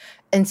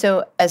 And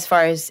so as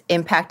far as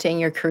impacting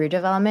your career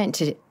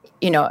development, it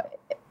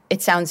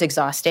sounds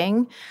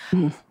exhausting.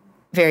 Mm-hmm.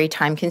 Very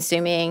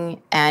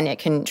time-consuming, and it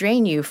can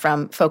drain you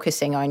from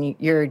focusing on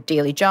your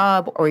daily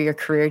job or your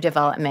career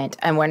development.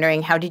 I'm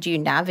wondering, how did you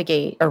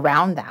navigate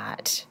around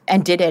that?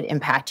 And did it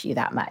impact you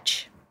that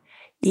much?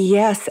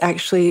 Yes,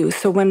 actually.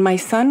 So when my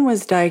son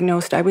was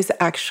diagnosed, I was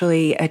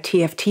actually a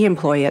TFT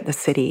employee at the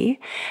city.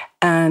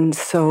 And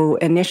so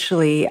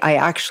initially, I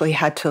actually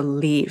had to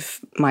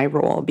leave my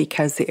role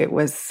because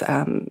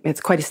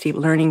it's quite a steep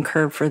learning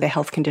curve for the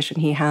health condition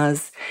he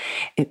has.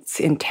 It's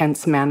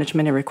intense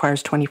management. It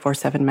requires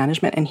 24/7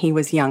 management. And he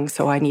was young,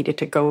 so I needed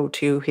to go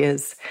to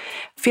his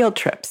field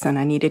trips and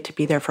I needed to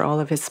be there for all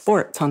of his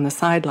sports on the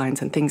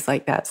sidelines and things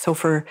like that. So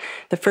for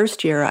the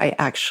first year, I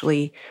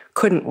actually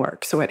couldn't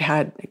work. So it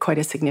had quite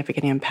a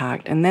significant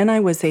impact. And then I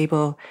was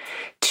able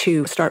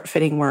to start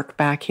fitting work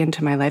back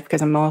into my life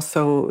because I'm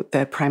also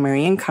the primary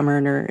income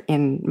earner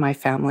in my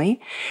family.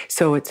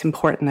 So it's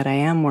important that I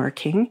am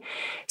working.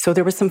 So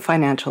there was some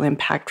financial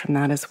impact from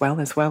that as well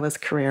as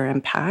career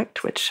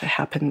impact, which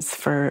happens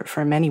for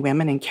many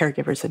women and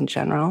caregivers in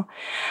general.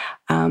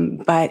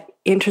 But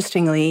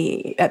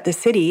interestingly, at the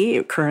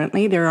city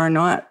currently, there are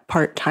not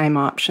part-time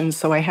options.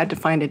 So I had to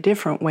find a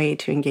different way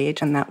to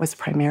engage, and that was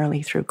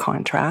primarily through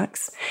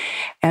contracts.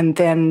 And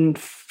then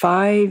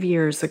 5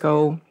 years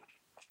ago,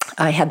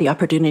 I had the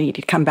opportunity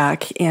to come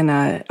back in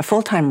a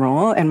full-time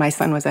role, and my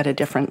son was at a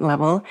different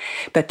level.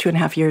 But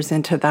 2.5 years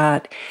into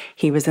that,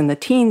 he was in the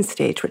teen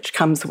stage, which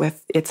comes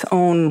with its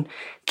own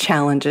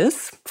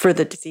challenges for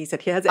the disease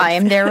that he has. I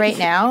am there right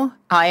now.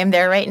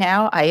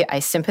 I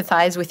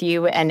sympathize with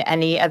you and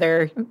any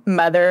other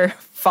mother,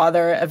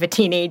 father of a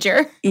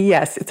teenager.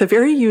 Yes, it's a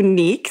very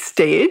unique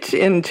stage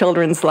in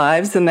children's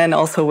lives. And then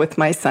also with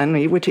my son,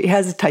 which he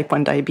has type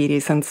 1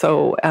 diabetes. And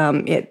so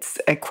it's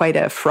quite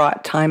a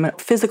fraught time,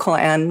 physical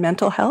and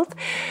mental health.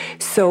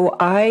 So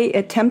I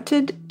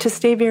attempted to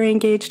stay very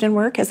engaged in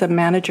work as a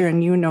manager.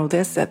 And you know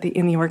this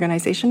in the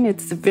organization.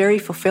 It's a very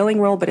fulfilling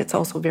role, but it's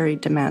also very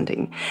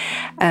demanding.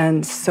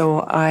 And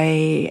so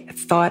I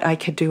thought I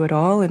could do it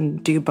all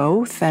and do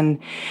both. And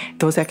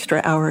those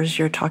extra hours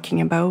you're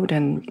talking about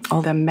and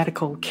all the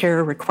medical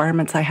care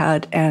requirements I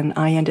had, and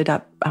I ended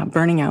up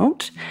burning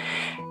out,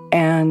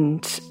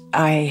 and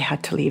I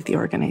had to leave the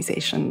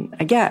organization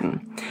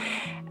again.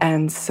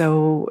 And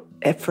so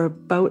for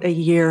about a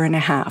year and a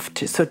half,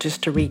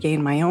 just to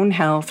regain my own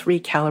health,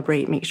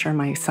 recalibrate, make sure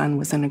my son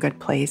was in a good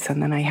place.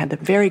 And then I had the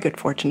very good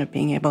fortune of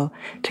being able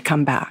to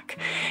come back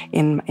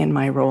in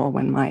my role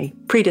when my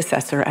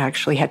predecessor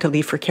actually had to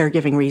leave for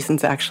caregiving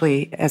reasons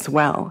actually as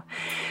well.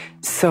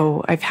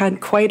 So I've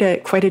had quite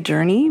a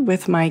journey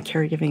with my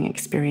caregiving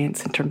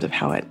experience in terms of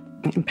how it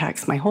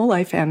impacts my whole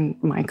life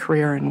and my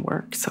career and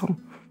work. So,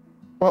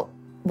 well,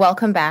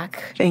 welcome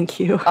back. Thank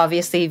you.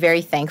 Obviously,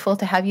 very thankful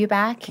to have you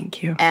back.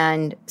 Thank you.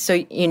 And so,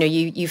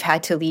 you've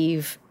had to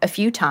leave a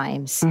few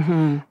times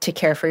to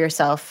care for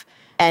yourself.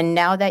 And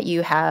now that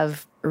you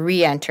have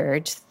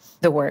re-entered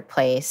the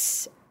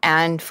workplace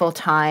and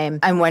full-time,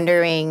 I'm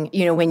wondering,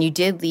 when you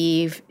did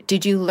leave,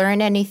 did you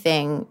learn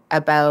anything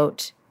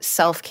about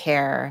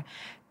self-care,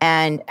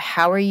 and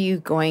how are you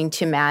going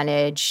to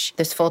manage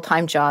this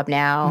full-time job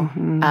now?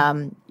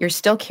 You're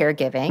still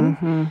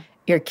caregiving.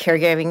 You're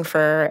caregiving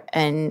for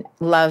a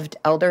loved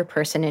elder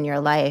person in your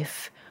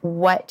life.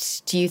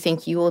 What do you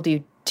think you will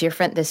do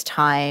different this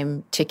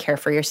time to care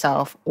for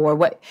yourself?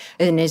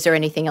 And is there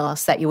anything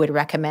else that you would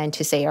recommend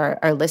to, say,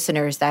 our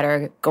listeners that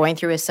are going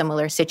through a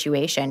similar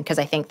situation? Because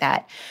I think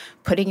that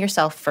putting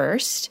yourself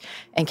first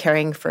and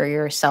caring for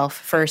yourself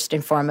first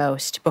and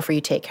foremost before you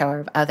take care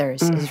of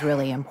others is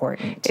really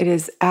important. It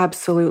is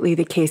absolutely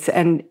the case.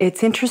 And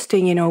it's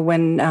interesting,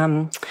 when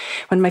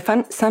my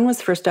son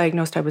was first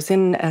diagnosed, I was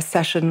in a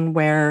session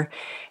where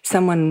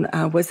someone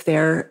was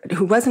there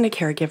who wasn't a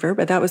caregiver,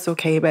 but that was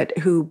okay, but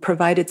who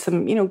provided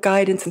some,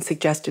 guidance and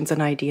suggestions and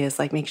ideas,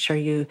 like make sure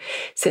you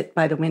sit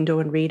by the window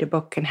and read a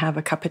book and have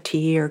a cup of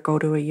tea or go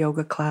to a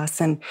yoga class.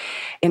 And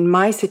in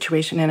my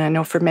situation, and I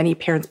know for many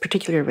parents,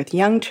 particularly with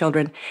young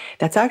children,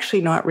 that's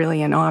actually not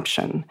really an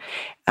option.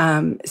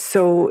 And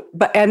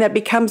that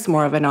becomes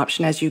more of an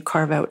option as you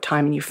carve out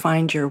time and you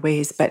find your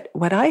ways. But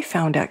what I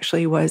found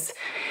actually was,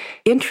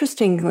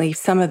 interestingly,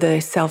 some of the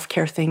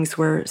self-care things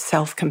were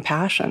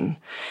self-compassion.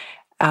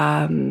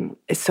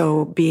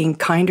 So being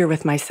kinder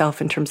with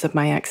myself in terms of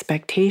my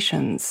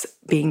expectations,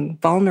 being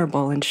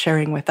vulnerable and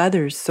sharing with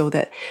others so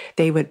that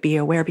they would be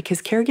aware,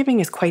 because caregiving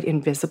is quite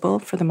invisible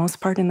for the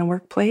most part in the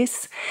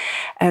workplace.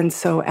 And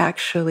so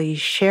actually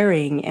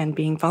sharing and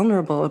being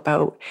vulnerable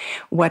about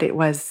what it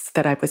was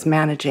that I was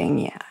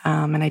managing,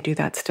 and I do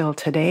that still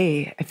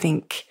today. I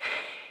think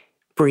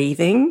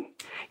breathing,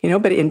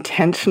 but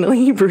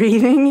intentionally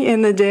breathing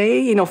in the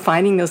day,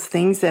 finding those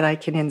things that I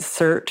can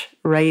insert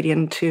right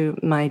into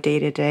my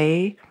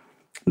day-to-day.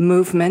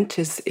 Movement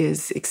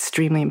is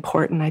extremely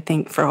important, I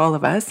think, for all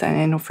of us. And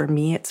I know for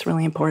me, it's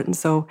really important.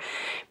 So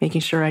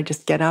making sure I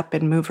just get up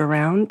and move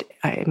around,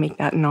 I make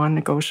that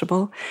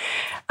non-negotiable.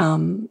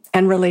 And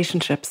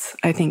relationships,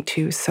 I think,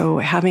 too. So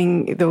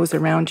having those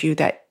around you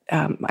that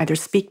either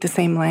speak the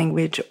same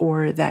language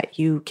or that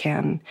you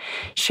can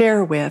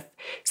share with,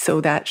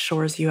 so that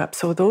shores you up.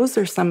 So those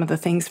are some of the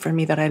things for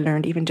me that I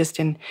learned, even just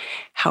in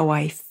how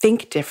I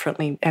think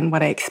differently and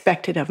what I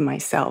expected of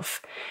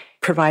myself,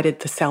 provided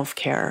the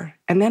self-care,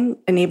 and then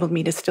enabled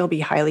me to still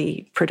be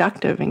highly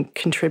productive and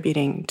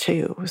contributing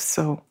too.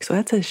 So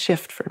that's a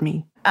shift for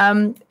me.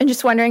 I'm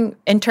just wondering,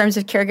 in terms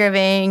of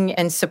caregiving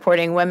and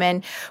supporting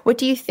women, what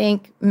do you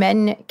think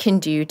men can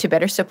do to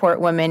better support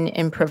women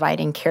in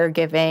providing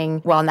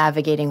caregiving while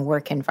navigating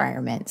work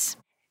environments?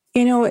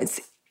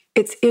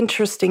 It's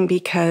interesting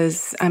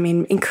because,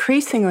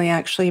 increasingly,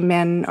 actually,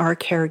 men are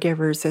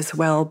caregivers as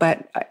well.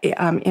 But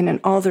in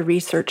all the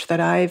research that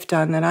I've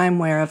done that I'm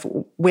aware of,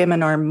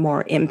 women are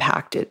more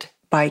impacted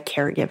by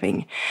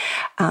caregiving.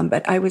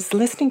 But I was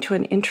listening to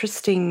an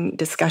interesting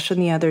discussion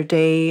the other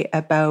day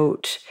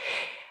about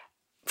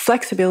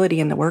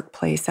flexibility in the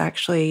workplace.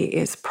 Actually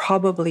is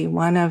probably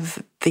one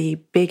of the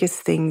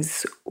biggest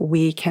things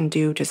we can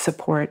do to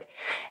support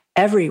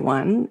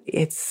everyone.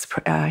 It's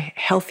a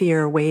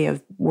healthier way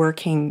of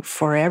working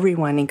for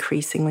everyone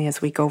increasingly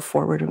as we go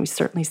forward, and we've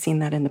certainly seen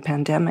that in the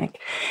pandemic.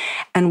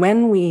 And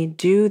when we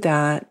do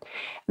that,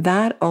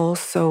 that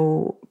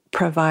also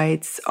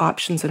provides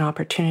options and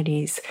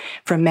opportunities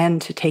for men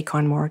to take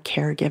on more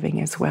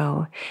caregiving as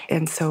well.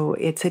 And so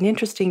it's an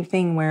interesting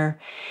thing where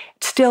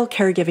still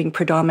caregiving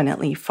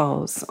predominantly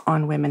falls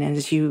on women,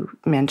 as you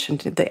mentioned,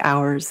 the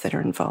hours that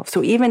are involved.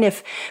 So even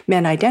if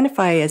men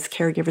identify as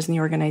caregivers in the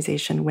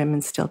organization,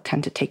 women still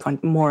tend to take on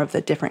more of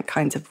the different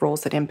kinds of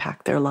roles that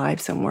impact their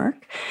lives and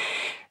work.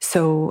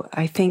 So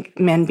I think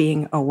men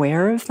being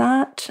aware of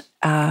that,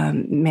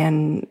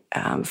 men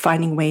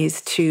finding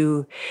ways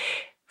to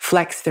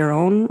flex their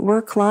own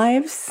work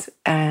lives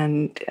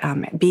and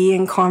be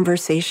in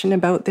conversation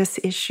about this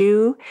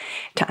issue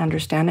to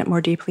understand it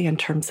more deeply in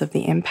terms of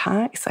the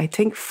impacts. I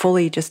think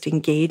fully just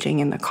engaging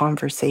in the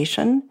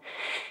conversation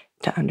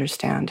to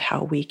understand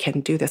how we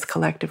can do this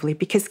collectively.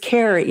 Because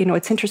care,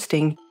 it's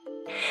interesting.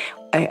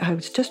 I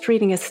was just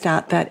reading a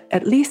stat that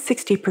at least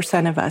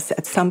 60% of us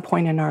at some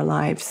point in our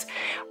lives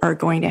are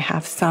going to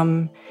have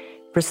some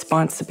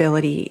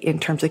responsibility in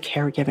terms of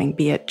caregiving,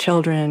 be it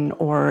children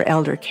or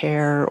elder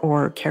care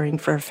or caring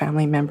for a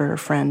family member or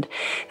friend.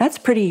 That's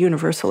a pretty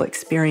universal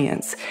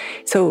experience.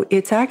 So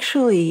it's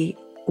actually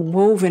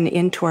woven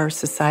into our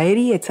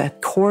society. It's a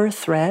core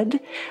thread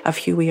of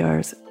who we are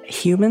as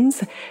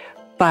humans,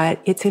 but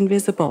it's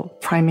invisible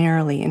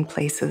primarily in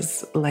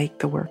places like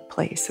the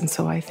workplace. And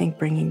so I think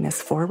bringing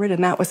this forward,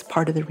 and that was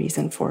part of the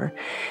reason for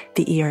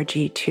the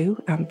ERG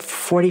too.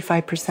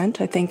 45%,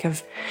 I think,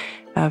 of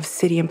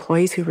city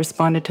employees who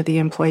responded to the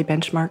employee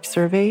benchmark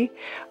survey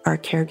are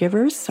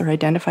caregivers, or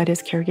identified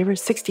as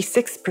caregivers.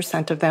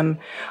 66% of them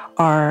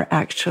are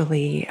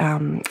actually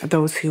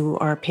those who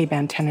are pay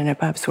band 10 and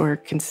above, so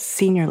are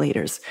senior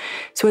leaders.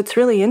 So it's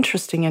really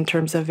interesting in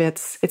terms of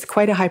it's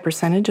quite a high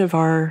percentage of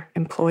our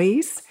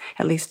employees,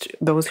 at least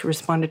those who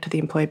responded to the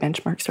employee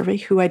benchmark survey,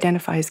 who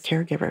identify as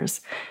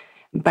caregivers.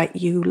 But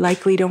you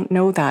likely don't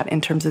know that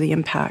in terms of the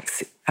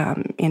impacts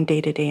in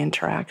day-to-day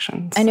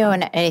interactions. I know,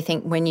 and I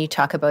think when you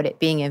talk about it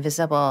being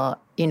invisible,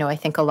 I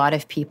think a lot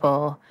of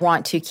people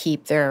want to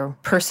keep their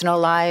personal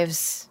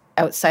lives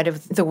outside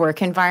of the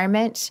work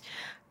environment.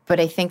 But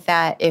I think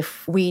that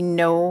if we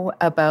know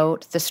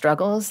about the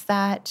struggles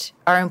that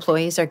our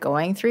employees are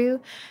going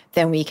through,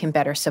 then we can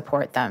better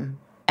support them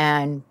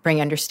and bring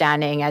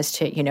understanding as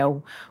to,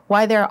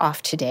 why they're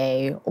off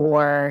today,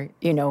 or,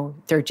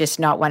 they're just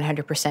not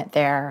 100%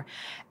 there,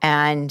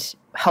 and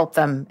help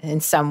them in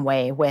some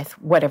way with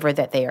whatever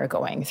that they are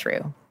going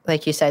through.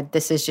 Like you said,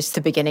 this is just the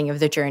beginning of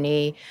the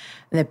journey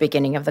and the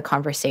beginning of the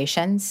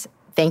conversations.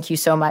 Thank you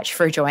so much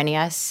for joining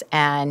us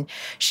and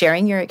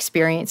sharing your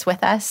experience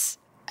with us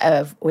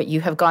of what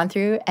you have gone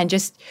through. And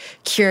just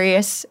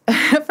curious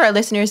for our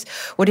listeners,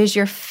 what is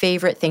your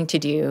favorite thing to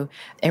do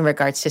in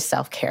regards to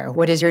self-care?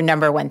 What is your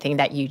number one thing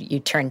that you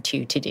turn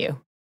to do?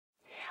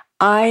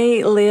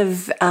 I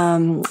live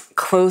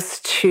close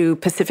to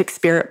Pacific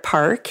Spirit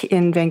Park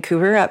in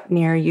Vancouver, up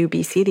near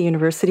UBC, the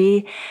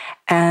university,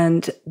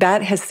 and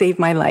that has saved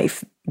my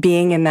life.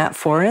 Being in that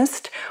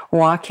forest,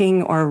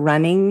 walking or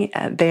running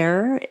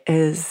there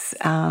is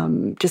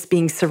just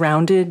being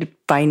surrounded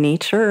by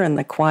nature and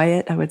the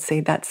quiet. I would say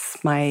that's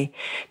my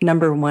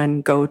number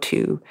one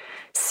go-to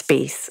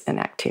space and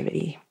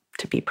activity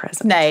to be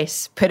present.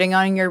 Nice. Putting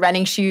on your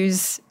running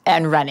shoes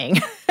and running.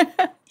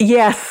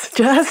 Yes,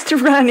 just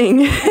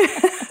running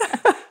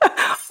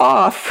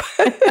off.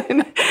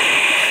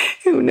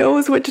 Who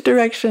knows which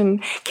direction.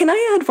 Can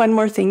I add one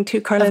more thing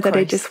too, Carla, that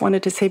I just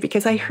wanted to say?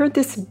 Because I heard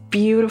this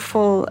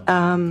beautiful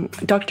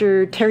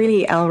Dr. Terry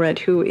Lee Alred,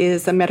 who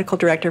is a medical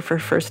director for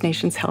First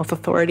Nations Health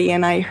Authority,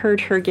 and I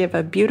heard her give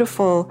a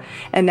beautiful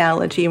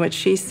analogy. What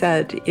she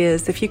said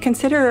is, if you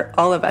consider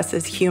all of us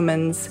as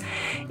humans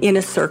in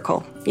a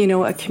circle,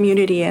 a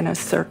community in a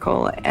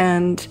circle,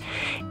 and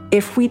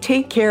if we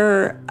take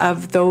care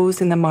of those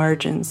in the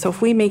margins, so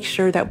if we make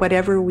sure that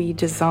whatever we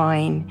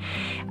design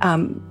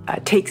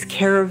takes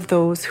care of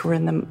those who are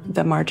in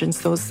the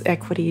margins, those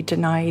equity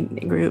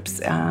denied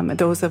groups,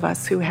 those of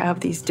us who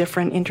have these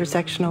different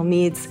intersectional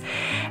needs,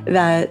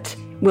 that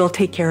will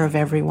take care of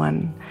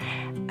everyone.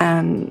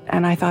 And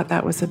I thought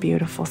that was a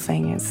beautiful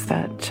thing, is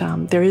that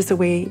there is a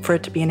way for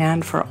it to be an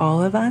and for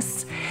all of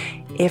us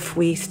if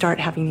we start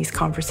having these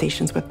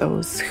conversations with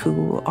those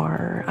who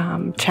are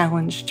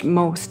challenged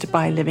most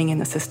by living in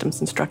the systems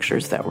and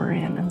structures that we're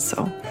in. And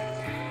so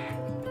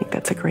I think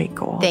that's a great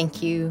goal.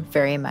 Thank you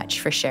very much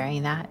for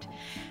sharing that.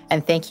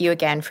 And thank you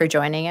again for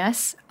joining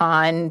us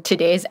on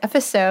today's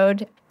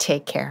episode.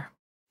 Take care.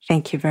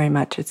 Thank you very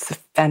much. It's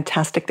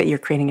fantastic that you're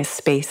creating a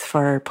space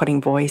for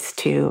putting voice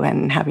to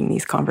and having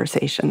these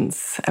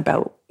conversations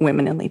about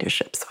women in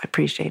leadership. So I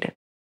appreciate it.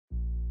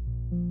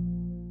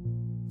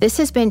 This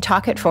has been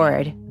Talk It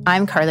Forward.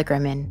 I'm Carla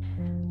Grimman.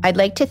 I'd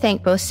like to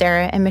thank both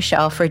Sarah and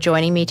Michele for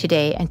joining me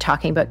today and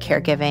talking about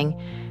caregiving,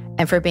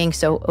 and for being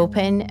so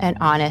open and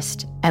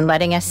honest and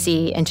letting us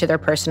see into their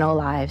personal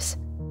lives.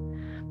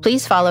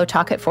 Please follow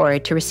Talk It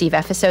Forward to receive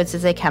episodes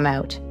as they come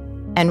out.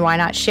 And why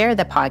not share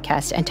the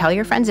podcast and tell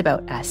your friends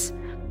about us?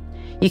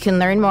 You can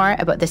learn more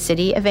about the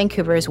City of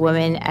Vancouver's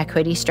Women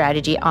Equity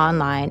Strategy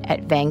online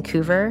at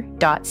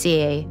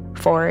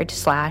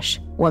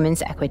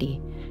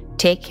vancouver.ca/womensequity.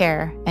 Take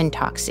care and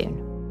talk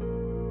soon.